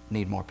kingdom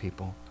need more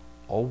people?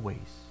 Always.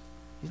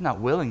 He's not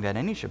willing that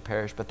any should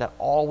perish, but that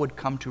all would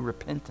come to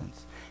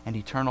repentance and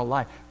eternal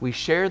life. We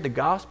share the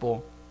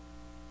gospel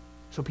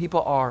so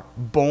people are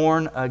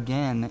born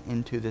again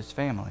into this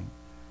family.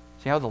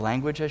 See how the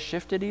language has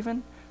shifted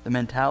even? The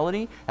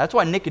mentality? That's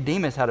why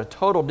Nicodemus had a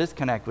total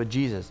disconnect with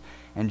Jesus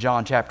in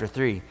John chapter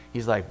 3.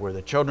 He's like, we're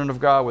the children of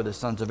God, we're the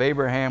sons of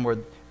Abraham,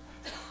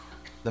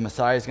 the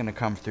Messiah is going to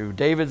come through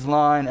David's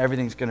line,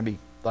 everything's going to be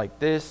like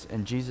this.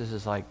 And Jesus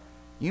is like,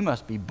 you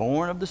must be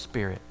born of the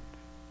Spirit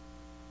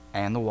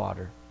and the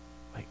water.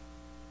 Like,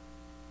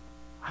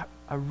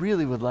 I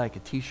really would like a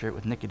t-shirt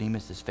with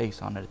Nicodemus'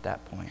 face on it at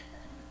that point.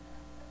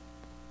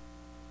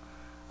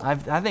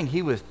 I think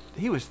he was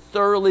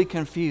thoroughly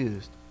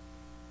confused.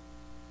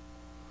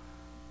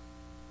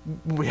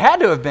 We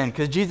had to have been,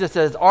 because Jesus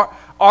says,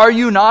 are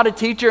you not a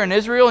teacher in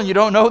Israel and you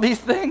don't know these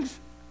things?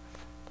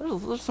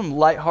 There's some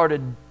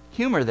lighthearted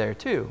humor there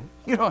too.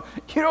 You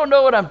don't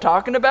know what I'm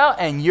talking about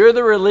and you're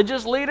the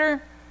religious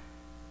leader?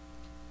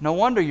 No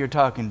wonder you're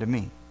talking to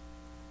me.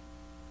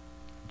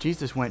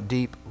 Jesus went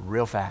deep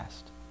real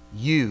fast.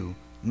 You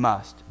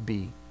must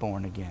be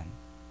born again.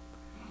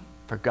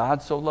 For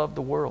God so loved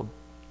the world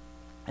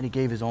and he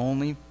gave his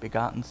only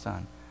begotten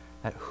Son,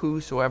 that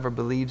whosoever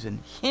believes in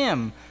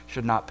him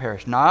should not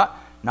perish. Not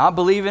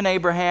believe in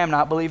Abraham,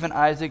 not believe in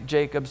Isaac,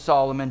 Jacob,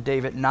 Solomon,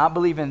 David, not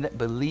believe in that.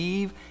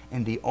 Believe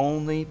in the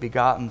only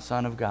begotten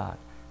Son of God.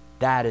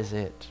 That is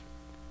it.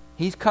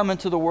 He's come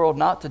into the world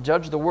not to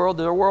judge the world.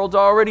 The world's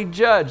already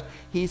judged.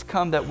 He's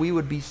come that we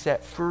would be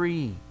set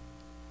free.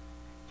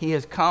 He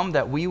has come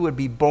that we would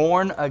be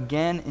born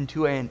again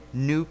into a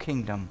new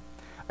kingdom.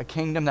 A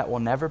kingdom that will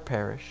never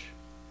perish.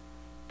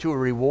 To a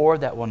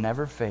reward that will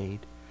never fade.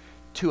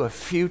 To a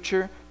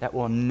future that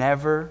will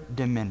never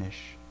diminish.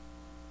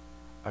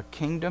 A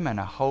kingdom and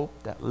a hope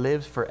that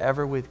lives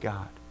forever with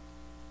God.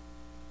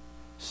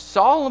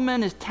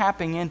 Solomon is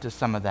tapping into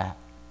some of that.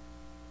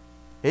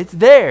 It's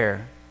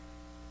there,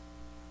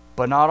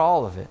 but not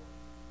all of it.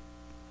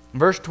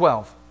 Verse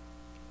 12.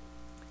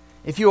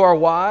 If you are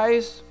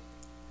wise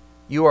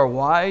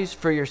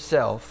for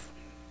yourself.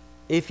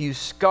 If you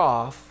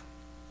scoff,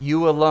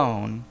 you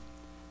alone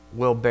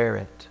will bear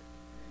it.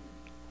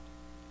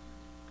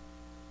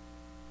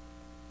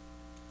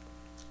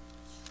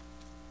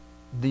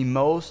 The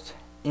most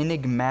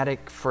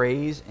enigmatic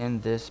phrase in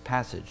this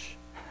passage.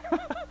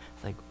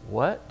 It's like,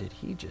 what did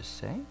he just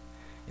say?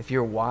 If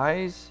you're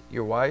wise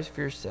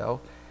for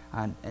yourself.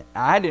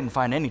 I didn't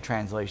find any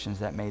translations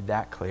that made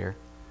that clear.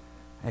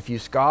 If you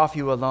scoff,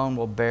 you alone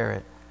will bear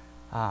it.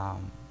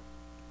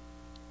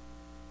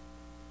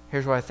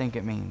 Here's what I think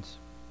it means.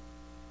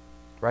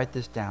 Write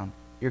this down.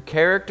 Your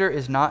character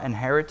is not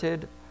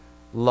inherited,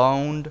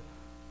 loaned,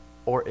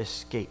 or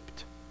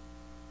escaped.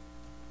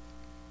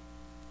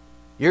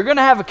 You're going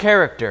to have a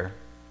character.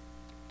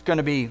 It's going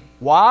to be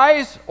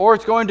wise or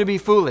it's going to be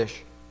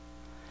foolish.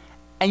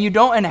 And you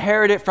don't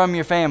inherit it from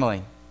your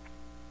family.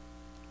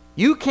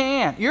 You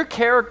can't. Your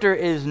character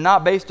is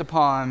not based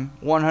upon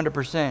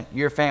 100%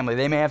 your family.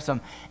 They may have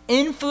some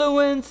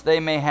influence. They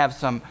may have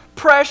some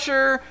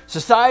pressure.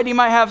 Society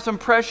might have some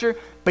pressure.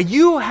 But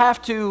you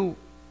have to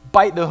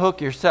bite the hook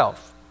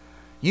yourself.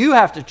 You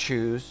have to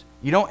choose.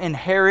 You don't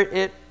inherit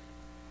it.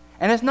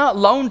 And it's not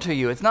loaned to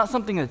you. It's not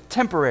something that's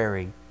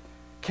temporary.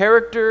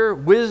 Character,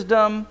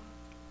 wisdom.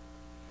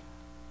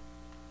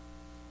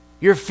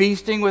 You're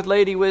feasting with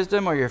Lady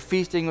Wisdom or you're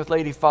feasting with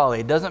Lady Folly.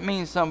 It doesn't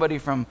mean somebody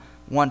from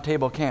one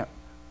table can't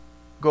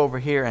go over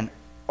here and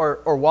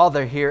or while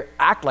they're here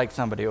act like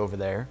somebody over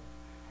there.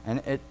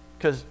 And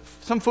because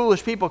some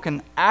foolish people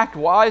can act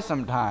wise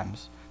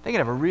sometimes. They can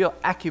have a real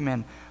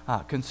acumen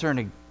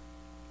concerning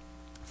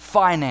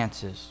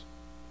finances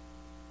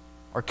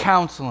or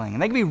counseling.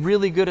 And they can be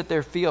really good at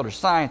their field or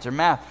science or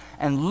math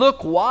and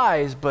look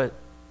wise but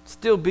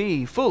still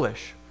be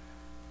foolish.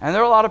 And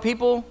there are a lot of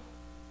people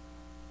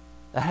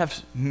that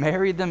have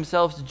married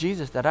themselves to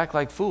Jesus that act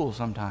like fools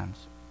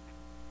sometimes.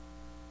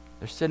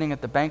 They're sitting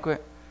at the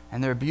banquet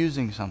and they're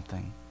abusing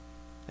something.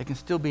 They can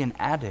still be an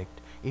addict,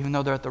 even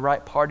though they're at the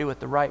right party with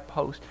the right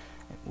post.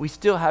 We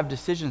still have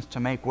decisions to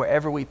make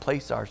wherever we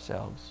place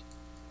ourselves.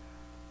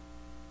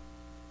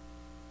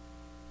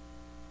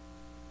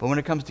 But when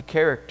it comes to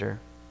character,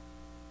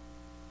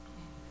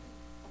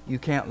 You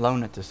can't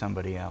loan it to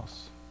somebody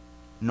else,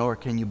 nor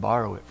can you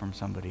borrow it from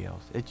somebody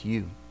else. It's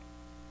you.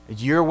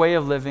 It's your way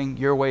of living,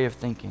 your way of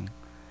thinking.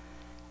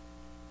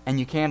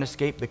 And you can't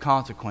escape the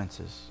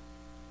consequences.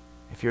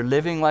 If you're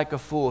living like a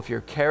fool, if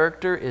your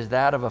character is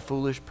that of a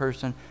foolish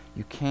person,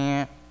 you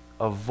can't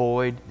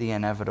avoid the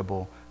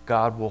inevitable.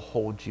 God will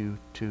hold you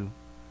to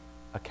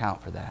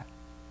account for that.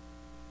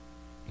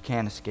 You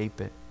can't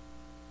escape it.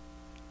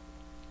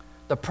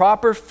 The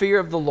proper fear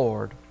of the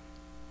Lord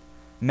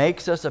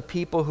makes us a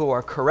people who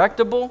are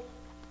correctable,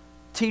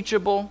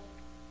 teachable,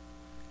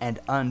 and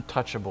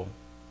untouchable.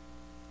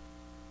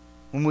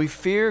 When we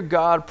fear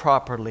God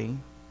properly,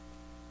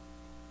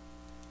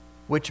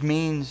 which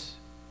means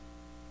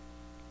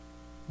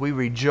we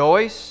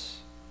rejoice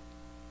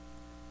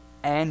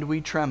and we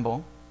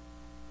tremble,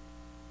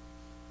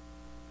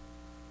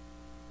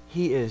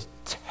 He is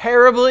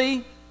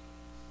terribly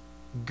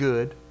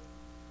good.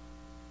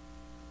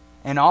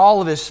 In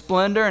all of His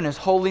splendor and His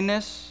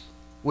holiness,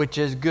 which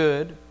is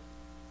good,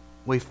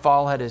 we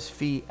fall at His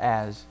feet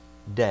as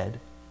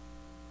dead.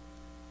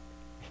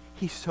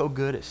 He's so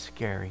good, it's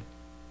scary.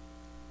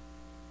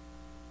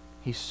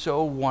 He's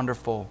so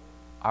wonderful,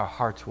 our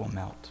hearts will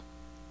melt.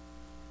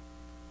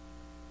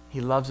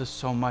 He loves us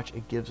so much,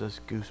 it gives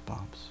us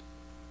goosebumps.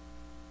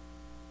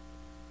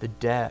 The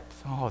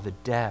depth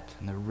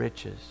and the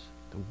riches,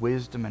 the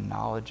wisdom and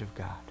knowledge of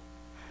God.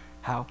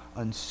 How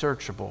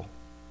unsearchable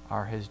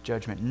are His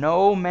judgment.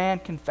 No man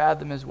can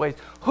fathom His ways.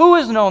 Who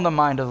has known the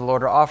mind of the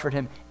Lord or offered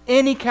Him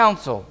any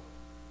counsel?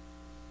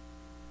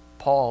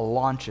 Paul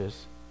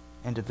launches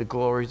into the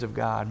glories of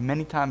God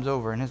many times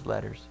over in his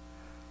letters.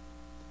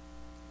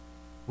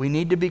 We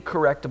need to be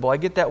correctable. I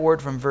get that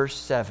word from verse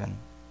 7.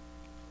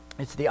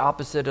 It's the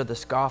opposite of the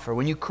scoffer.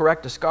 When you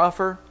correct a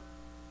scoffer,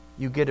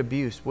 you get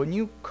abuse. When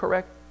you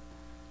correct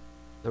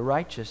the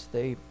righteous,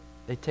 they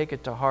take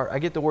it to heart. I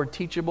get the word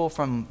teachable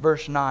from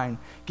verse 9.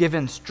 Give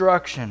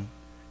instruction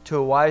to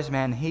a wise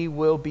man, he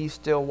will be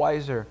still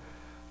wiser.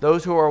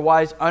 Those who are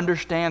wise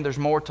understand there's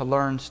more to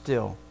learn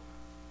still.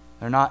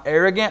 They're not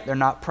arrogant, they're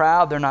not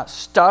proud, they're not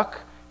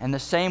stuck in the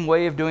same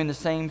way of doing the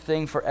same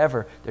thing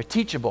forever. They're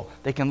teachable,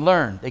 they can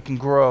learn, they can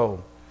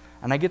grow.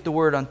 And I get the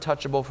word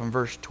untouchable from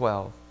verse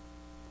 12.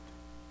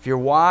 If you're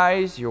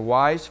wise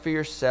for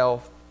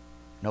yourself.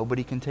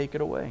 Nobody can take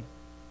it away.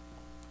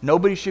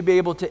 Nobody should be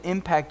able to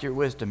impact your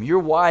wisdom. You're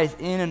wise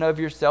in and of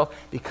yourself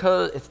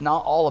because it's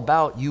not all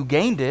about you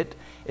gained it.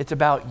 It's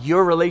about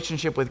your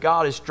relationship with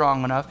God is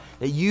strong enough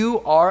that you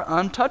are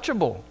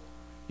untouchable.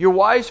 You're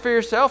wise for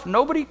yourself.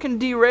 Nobody can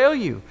derail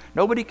you.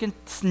 Nobody can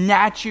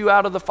snatch you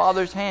out of the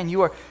Father's hand.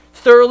 You are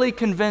thoroughly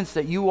convinced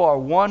that you are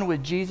one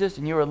with Jesus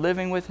and you are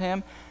living with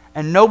Him,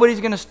 and nobody's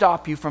going to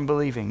stop you from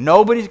believing.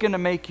 Nobody's going to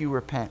make you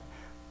repent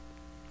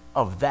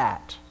of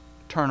that.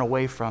 Turn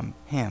away from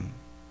Him.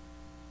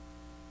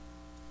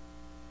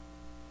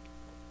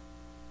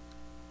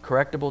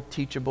 Correctable,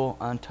 teachable,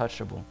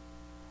 untouchable.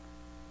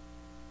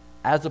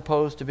 As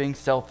opposed to being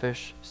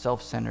selfish,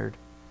 self-centered,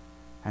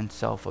 and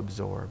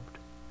self-absorbed.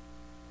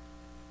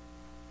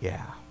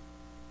 Yeah.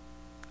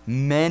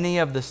 Many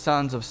of the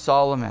sons of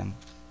Solomon,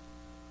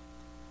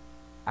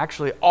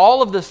 actually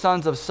all of the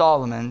sons of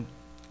Solomon,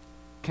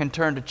 can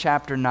turn to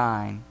chapter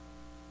 9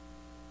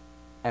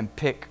 and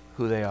pick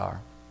who they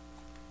are.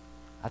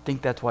 I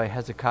think that's why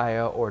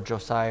Hezekiah or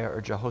Josiah or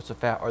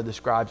Jehoshaphat or the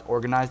scribes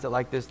organized it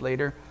like this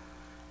later.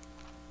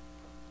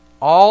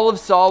 All of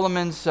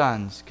Solomon's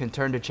sons can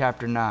turn to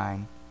chapter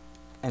 9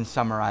 and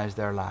summarize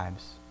their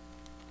lives.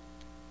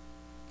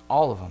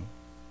 All of them.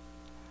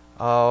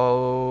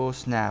 Oh,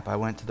 snap, I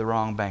went to the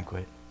wrong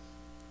banquet.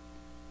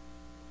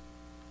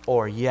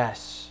 Or,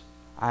 yes,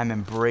 I'm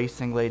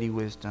embracing Lady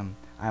Wisdom.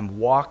 I'm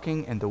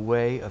walking in the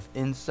way of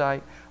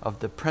insight,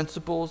 of the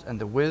principles and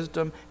the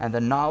wisdom and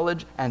the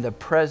knowledge and the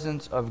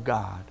presence of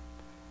God.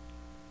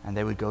 And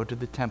they would go to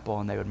the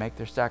temple and they would make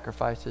their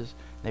sacrifices,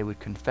 they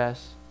would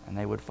confess, and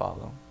they would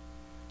follow.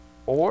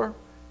 Or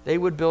they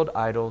would build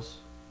idols.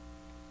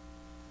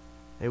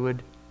 They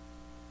would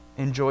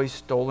enjoy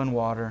stolen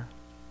water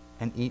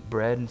and eat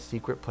bread in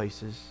secret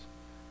places,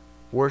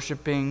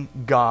 worshiping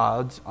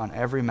gods on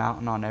every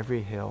mountain, on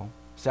every hill,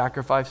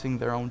 sacrificing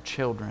their own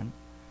children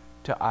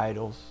to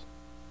idols.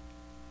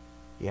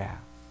 Yeah,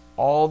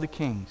 all the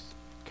kings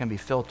can be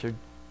filtered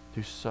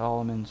through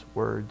Solomon's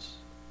words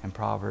in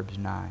Proverbs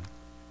 9.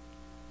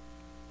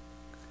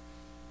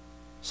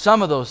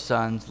 Some of those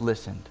sons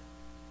listened.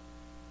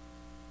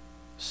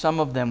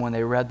 Some of them, when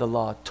they read the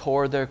law,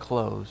 tore their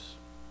clothes,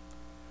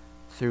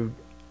 threw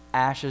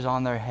ashes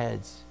on their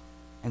heads,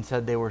 and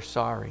said they were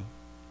sorry.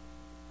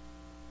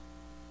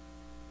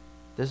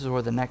 This is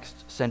where the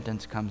next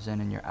sentence comes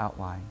in your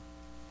outline.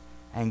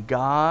 And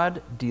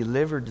God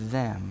delivered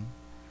them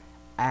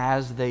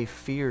as they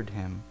feared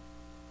Him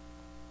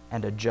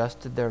and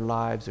adjusted their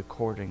lives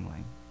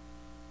accordingly.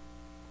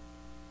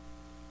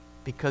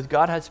 Because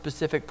God had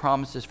specific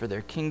promises for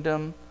their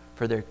kingdom,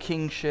 for their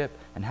kingship,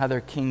 and how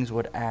their kings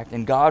would act.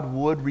 And God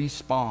would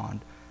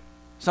respond,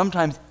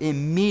 sometimes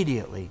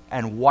immediately,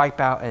 and wipe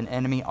out an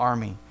enemy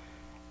army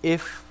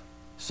if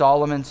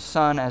Solomon's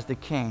son, as the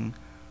king,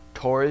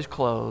 tore his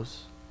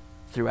clothes,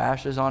 threw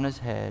ashes on his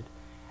head,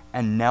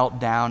 and knelt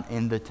down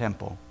in the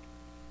temple.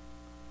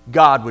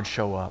 God would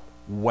show up.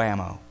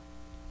 Whammo.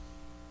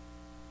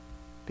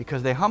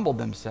 Because they humbled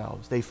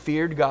themselves. They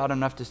feared God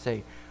enough to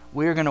say,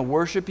 we're going to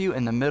worship you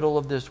in the middle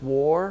of this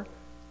war.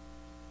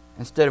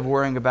 Instead of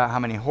worrying about how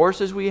many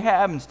horses we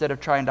have, instead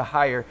of trying to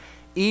hire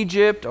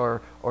Egypt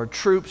or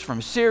troops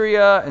from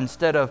Syria,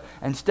 instead of,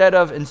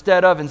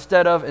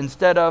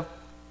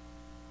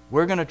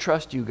 we're going to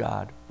trust you,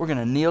 God. We're going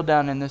to kneel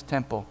down in this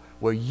temple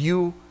where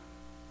you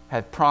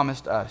have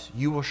promised us.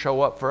 You will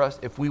show up for us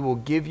if we will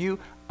give you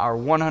our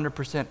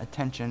 100%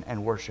 attention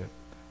and worship.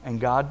 And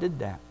God did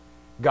that.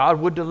 God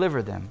would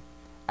deliver them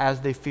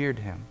as they feared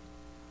him.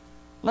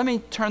 Let me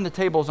turn the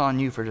tables on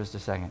you for just a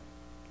second.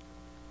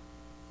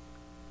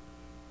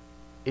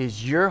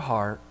 Is your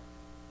heart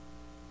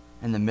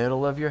in the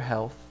middle of your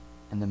health,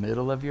 in the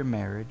middle of your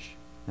marriage,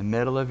 in the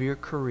middle of your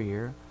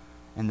career,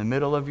 in the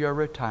middle of your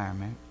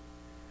retirement,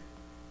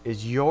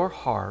 is your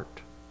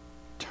heart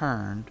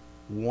turned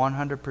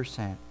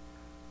 100%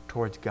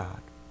 towards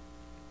God?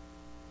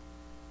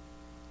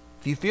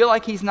 If you feel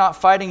like he's not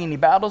fighting any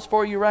battles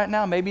for you right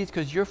now, maybe it's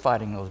because you're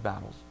fighting those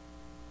battles.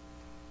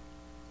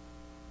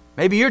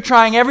 Maybe you're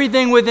trying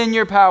everything within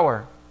your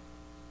power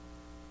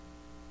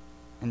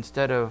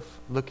instead of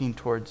looking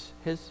towards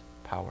his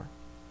power.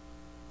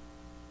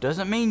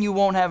 Doesn't mean you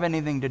won't have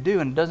anything to do,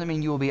 and it doesn't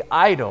mean you will be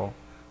idle.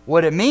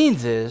 What it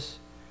means is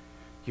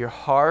your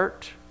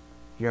heart,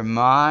 your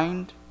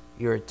mind,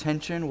 your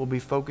attention will be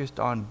focused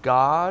on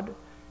God,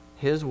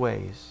 his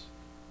ways,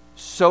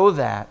 so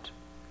that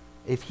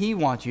if he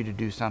wants you to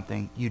do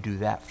something, you do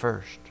that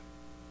first,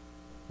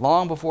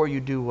 long before you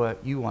do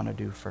what you want to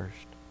do first.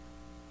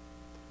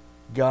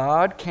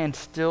 God can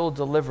still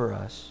deliver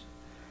us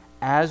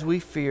as we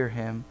fear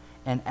him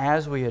and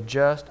as we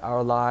adjust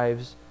our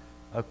lives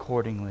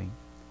accordingly.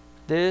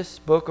 This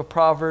book of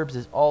Proverbs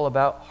is all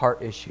about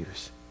heart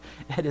issues.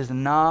 It is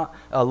not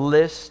a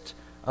list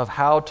of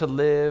how to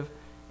live.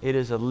 It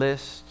is a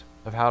list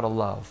of how to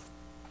love.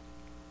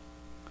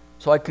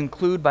 So I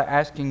conclude by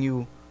asking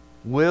you,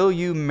 will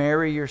you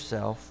marry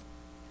yourself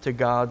to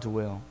God's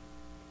will?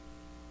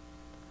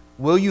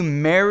 Will you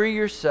marry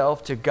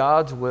yourself to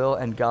God's will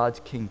and God's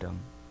kingdom?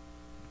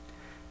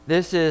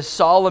 This is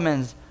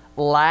Solomon's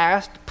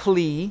last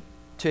plea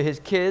to his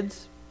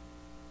kids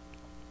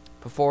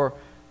before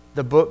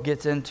the book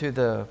gets into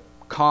the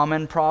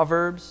common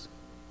Proverbs.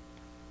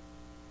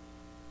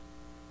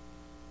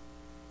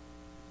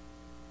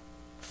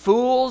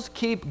 Fools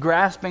keep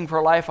grasping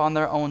for life on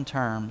their own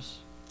terms.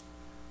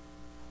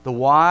 The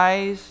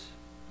wise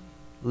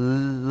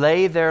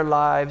lay their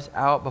lives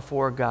out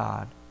before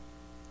God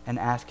and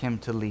ask him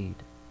to lead.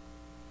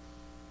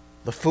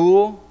 The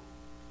fool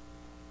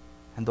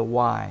and the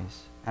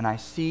wise. And I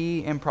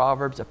see in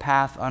Proverbs a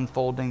path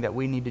unfolding that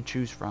we need to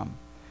choose from.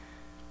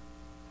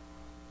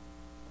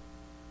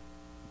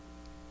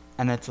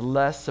 And it's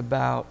less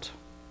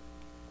about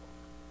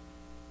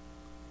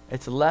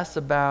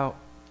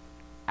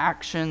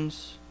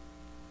actions.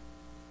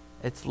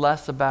 It's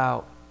less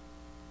about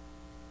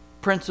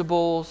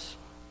principles.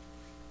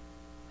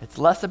 It's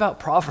less about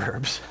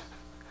Proverbs.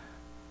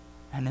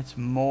 And it's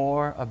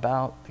more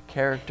about the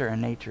character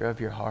and nature of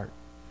your heart.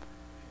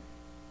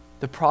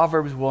 The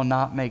Proverbs will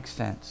not make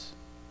sense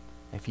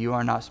if you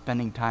are not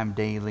spending time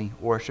daily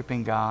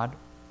worshiping God.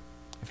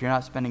 If you're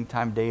not spending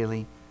time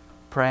daily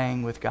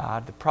praying with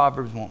God, the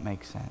Proverbs won't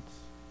make sense.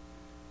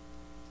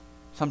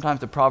 Sometimes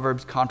the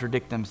Proverbs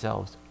contradict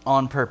themselves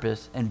on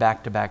purpose in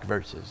back-to-back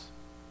verses.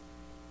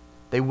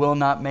 They will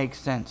not make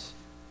sense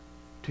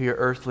to your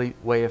earthly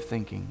way of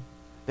thinking.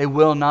 They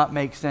will not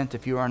make sense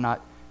if you are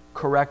not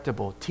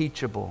correctable,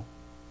 teachable,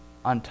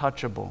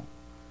 untouchable.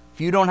 If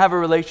you don't have a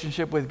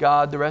relationship with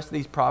God, the rest of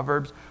these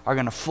Proverbs are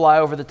going to fly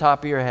over the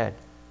top of your head.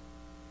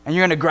 And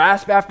you're going to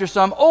grasp after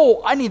some,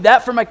 oh, I need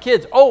that for my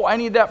kids. Oh, I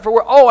need that for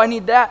work. Oh, I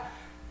need that.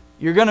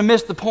 You're going to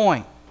miss the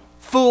point.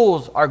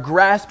 Fools are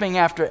grasping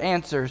after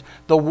answers.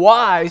 The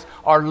wise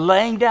are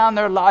laying down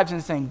their lives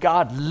and saying,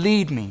 God,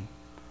 lead me.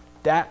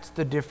 That's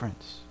the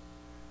difference.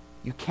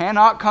 You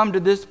cannot come to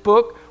this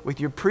book with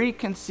your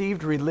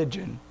preconceived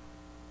religion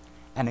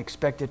and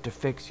expect it to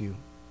fix you.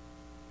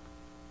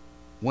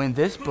 When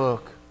this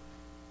book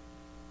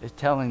is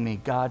telling me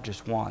God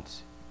just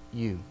wants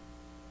you.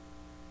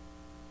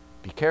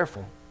 Be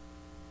careful.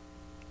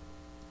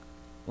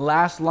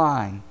 Last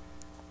line.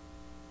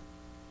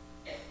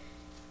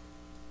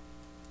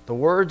 The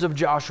words of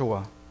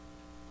Joshua.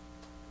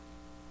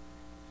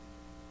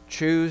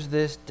 Choose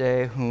this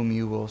day whom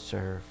you will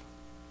serve.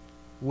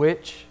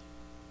 Which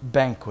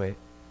banquet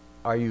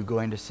are you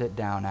going to sit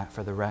down at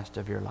for the rest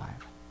of your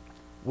life?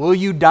 Will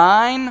you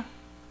dine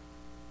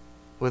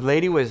with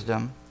Lady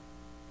Wisdom?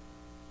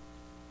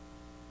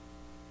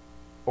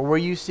 Or will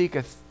you seek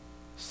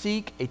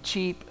a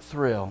cheap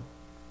thrill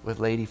with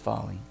Lady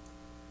Folly?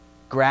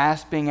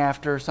 Grasping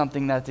after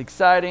something that's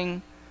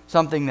exciting,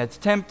 something that's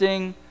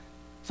tempting,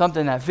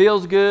 something that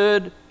feels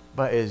good,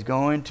 but is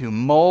going to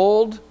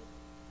mold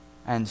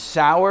and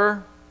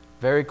sour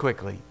very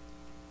quickly.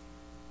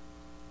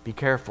 Be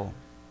careful.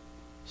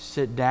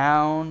 Sit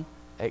down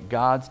at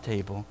God's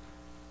table.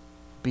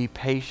 Be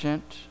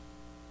patient.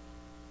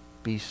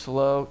 Be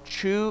slow.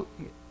 Chew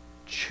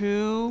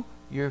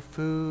your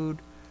food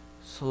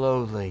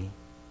slowly.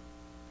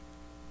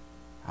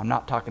 I'm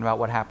not talking about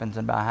what happens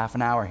in about half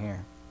an hour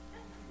here.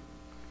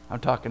 I'm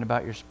talking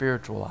about your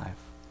spiritual life.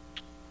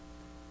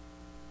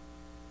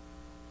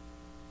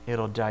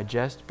 It'll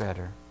digest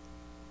better.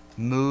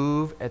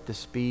 Move at the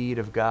speed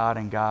of God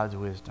and God's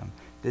wisdom.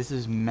 This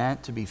is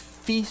meant to be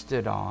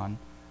feasted on,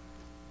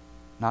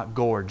 not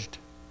gorged.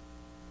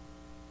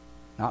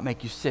 Not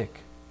make you sick.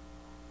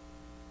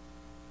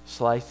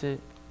 Slice it,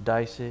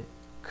 dice it,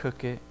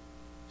 cook it,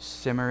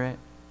 simmer it,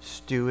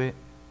 stew it,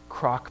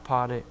 crock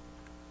pot it.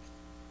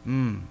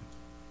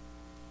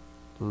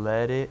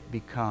 Let it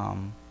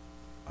become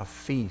a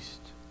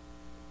feast.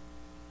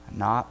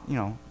 Not,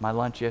 my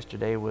lunch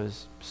yesterday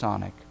was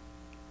Sonic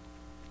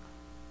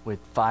with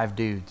 5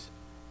 dudes.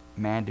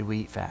 Man, do we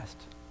eat fast.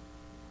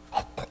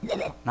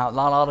 Not a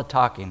lot of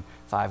talking.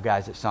 5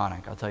 guys at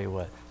Sonic, I'll tell you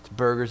what. It's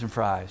burgers and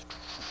fries.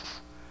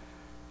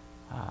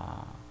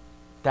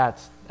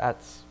 That's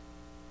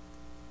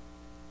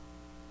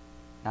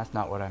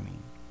not what I mean.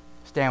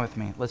 Stand with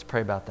me. Let's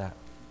pray about that.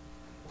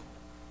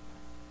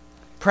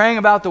 Praying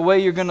about the way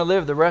you're going to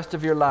live the rest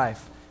of your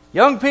life.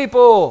 Young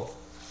people,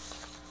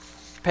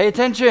 pay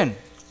attention.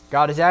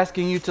 God is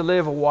asking you to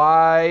live a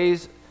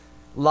wise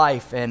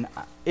life, and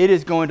it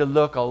is going to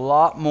look a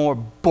lot more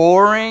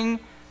boring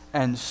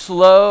and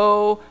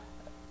slow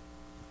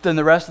than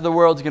the rest of the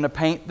world's going to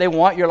paint. They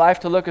want your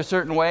life to look a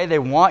certain way. They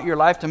want your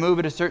life to move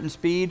at a certain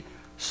speed.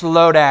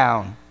 Slow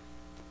down.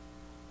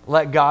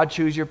 Let God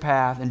choose your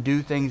path and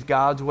do things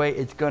God's way.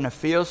 It's going to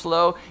feel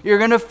slow. You're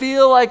going to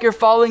feel like you're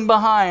falling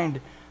behind.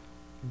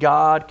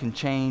 God can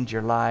change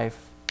your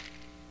life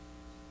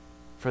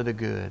for the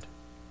good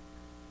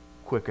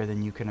quicker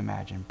than you can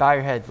imagine. Bow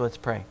your heads. Let's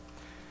pray.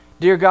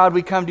 Dear God,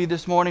 we come to you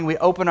this morning. We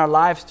open our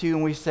lives to you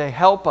and we say,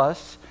 help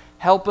us.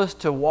 Help us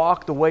to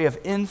walk the way of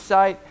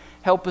insight.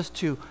 Help us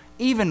to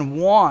even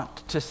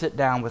want to sit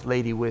down with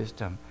Lady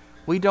Wisdom.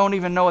 We don't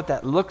even know what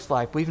that looks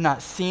like. We've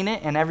not seen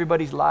it in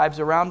everybody's lives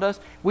around us.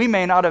 We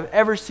may not have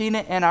ever seen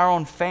it in our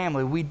own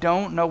family. We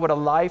don't know what a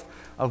life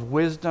of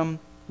wisdom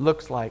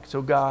looks like.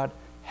 So God,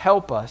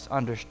 help us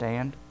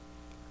understand.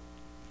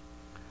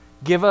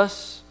 Give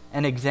us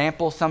an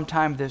example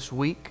sometime this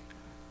week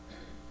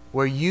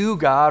where you,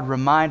 God,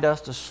 remind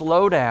us to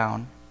slow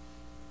down,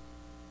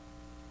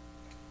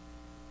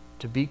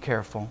 to be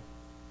careful,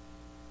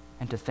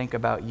 and to think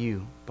about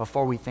you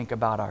before we think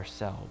about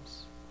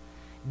ourselves.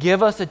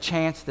 Give us a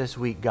chance this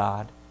week,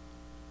 God,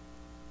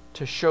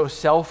 to show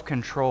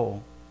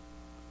self-control.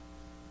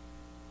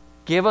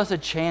 Give us a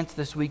chance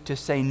this week to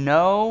say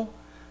no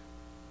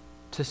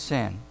to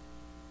sin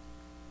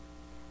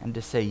and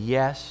to say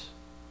yes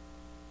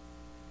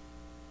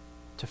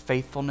to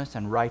faithfulness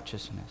and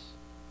righteousness.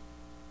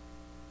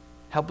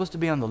 Help us to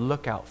be on the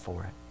lookout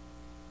for it,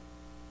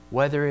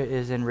 whether it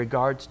is in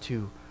regards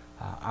to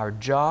our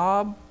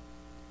job,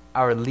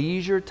 our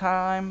leisure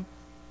time,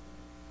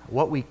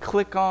 what we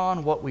click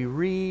on, what we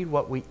read,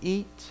 what we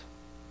eat,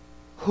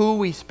 who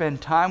we spend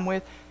time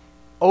with.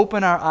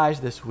 Open our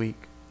eyes this week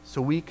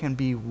so we can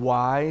be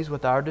wise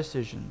with our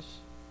decisions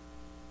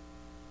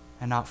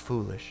and not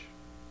foolish.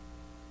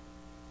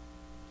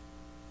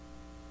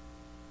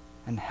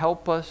 And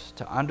help us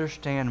to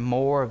understand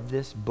more of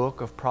this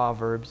book of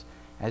Proverbs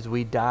as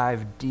we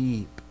dive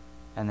deep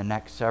in the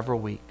next several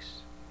weeks.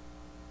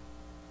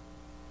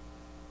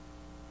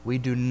 We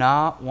do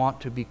not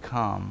want to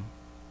become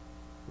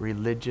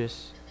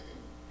religious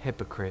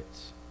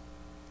hypocrites.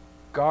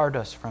 Guard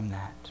us from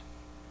that.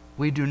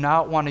 We do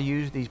not want to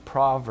use these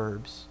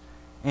proverbs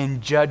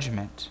in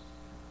judgment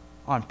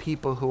on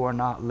people who are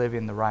not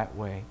living the right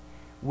way.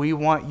 We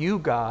want you,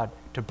 God,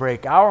 to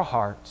break our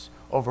hearts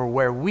over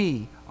where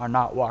we are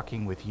not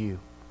walking with you.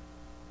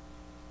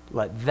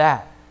 Let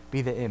that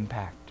be the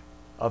impact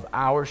of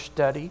our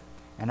study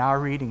and our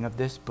reading of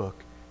this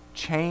book.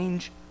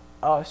 Change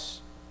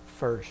us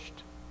first.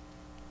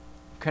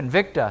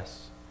 Convict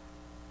us.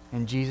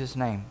 In Jesus'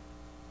 name,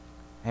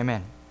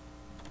 amen.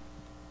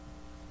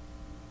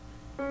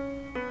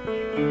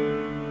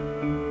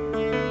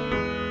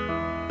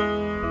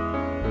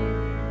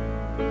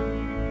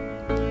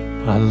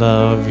 I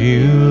love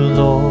you,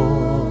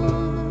 Lord.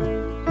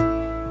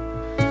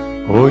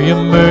 Oh,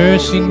 your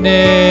mercy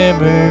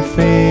never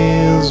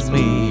fails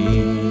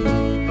me.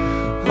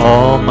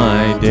 All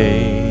my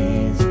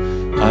days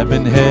I've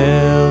been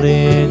held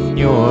in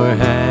your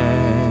hands.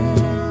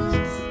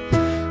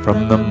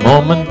 From the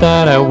moment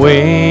that I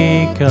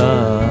wake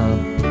up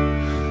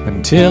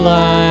until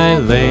I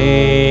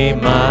lay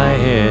my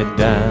head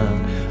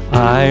down,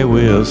 I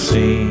will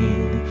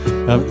sing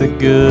of the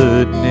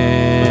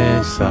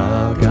goodness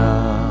of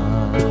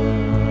God.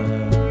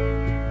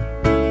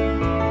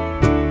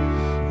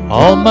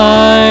 All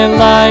my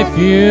life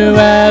you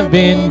have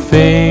been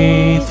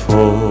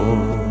faithful.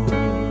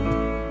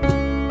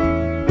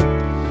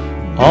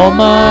 All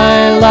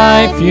my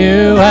life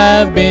you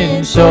have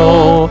been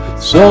so,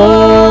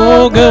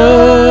 so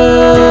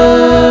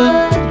good.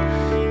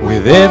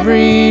 With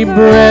every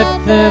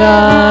breath that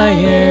I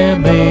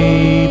am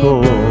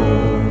able,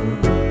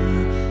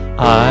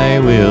 I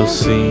will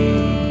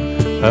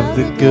sing of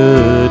the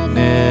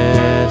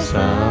goodness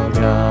of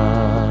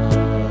God.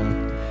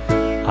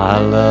 I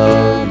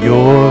love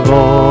your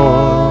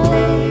voice.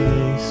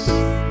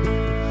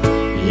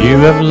 You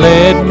have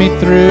led me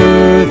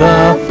through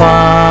the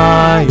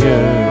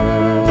fire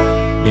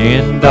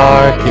in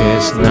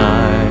darkest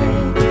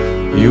night.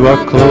 You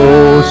are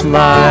close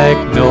like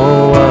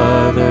no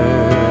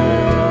other.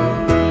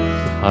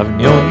 I've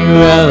known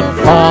you as a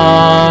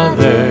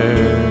father.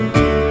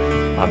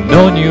 I've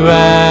known you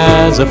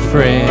as a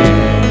friend.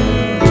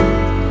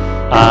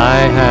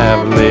 I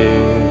have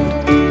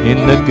lived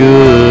in the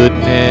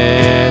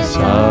goodness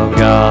of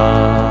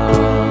God.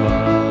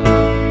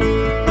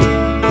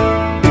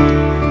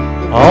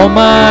 All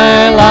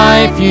my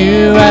life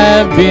you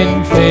have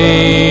been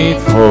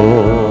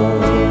faithful.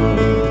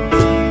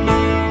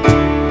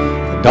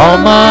 And all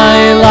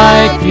my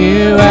life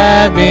you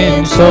have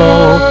been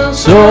so,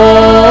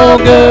 so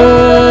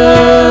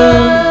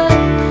good.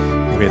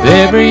 With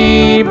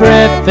every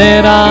breath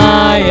that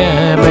I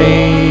am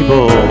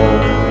able,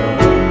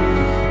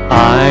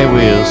 I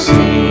will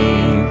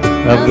sing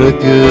of the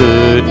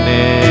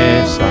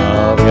goodness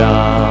of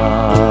God.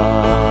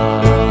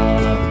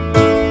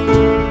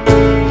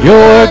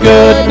 Your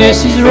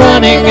goodness is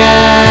running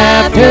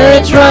after,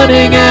 it's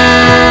running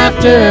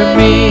after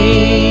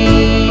me.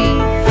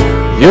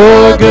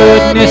 Your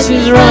goodness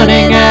is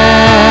running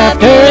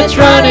after, it's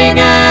running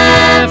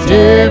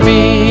after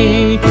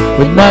me.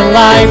 With my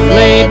life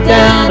laid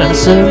down and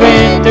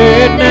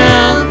surrendered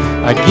now,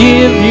 I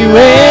give you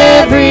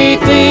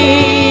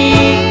everything.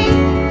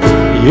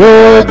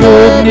 Your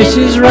goodness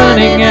is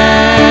running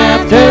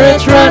after,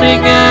 it's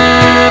running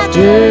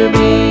after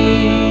me.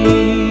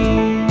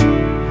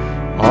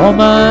 All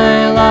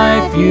my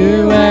life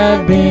you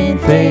have been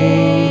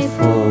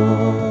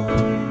faithful.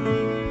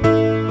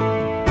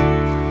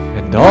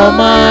 And all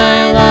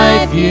my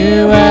life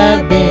you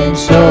have been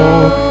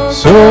so,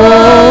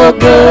 so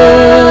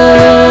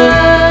good.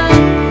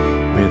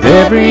 With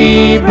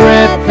every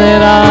breath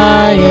that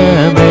I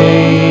am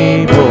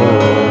able,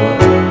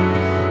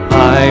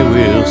 I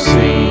will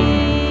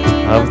sing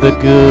of the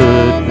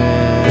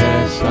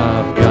goodness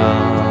of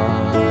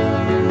God.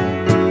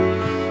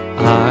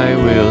 I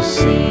will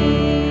sing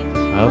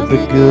of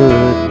the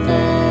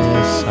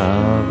goodness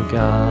of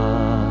God.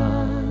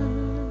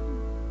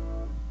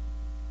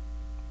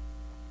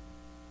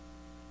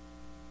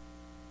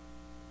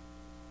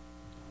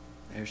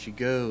 There she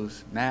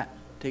goes. Matt,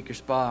 take your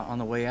spot on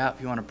the way out.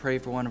 If you want to pray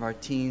for one of our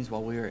teens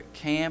while we're at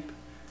camp,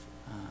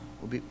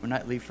 we're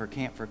not leave for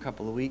camp for a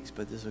couple of weeks,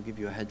 but this will give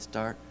you a head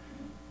start.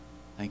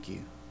 Thank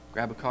you.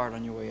 Grab a card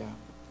on your way out.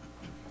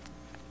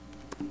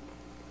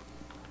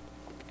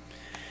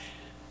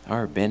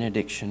 Our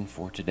benediction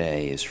for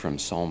today is from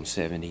Psalm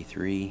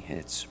 73.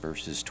 It's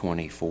verses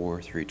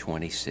 24 through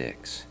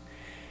 26.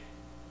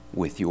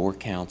 With your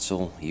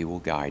counsel you will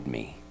guide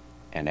me,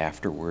 and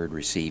afterward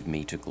receive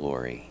me to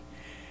glory.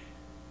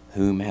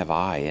 Whom have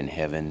I in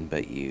heaven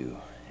but you?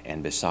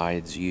 And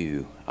besides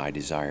you I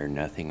desire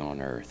nothing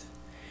on earth.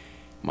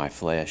 My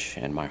flesh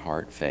and my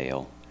heart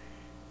fail,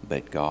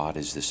 but God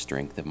is the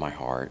strength of my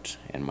heart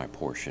and my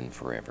portion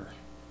forever.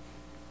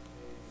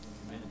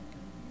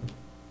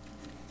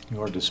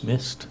 You are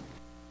dismissed.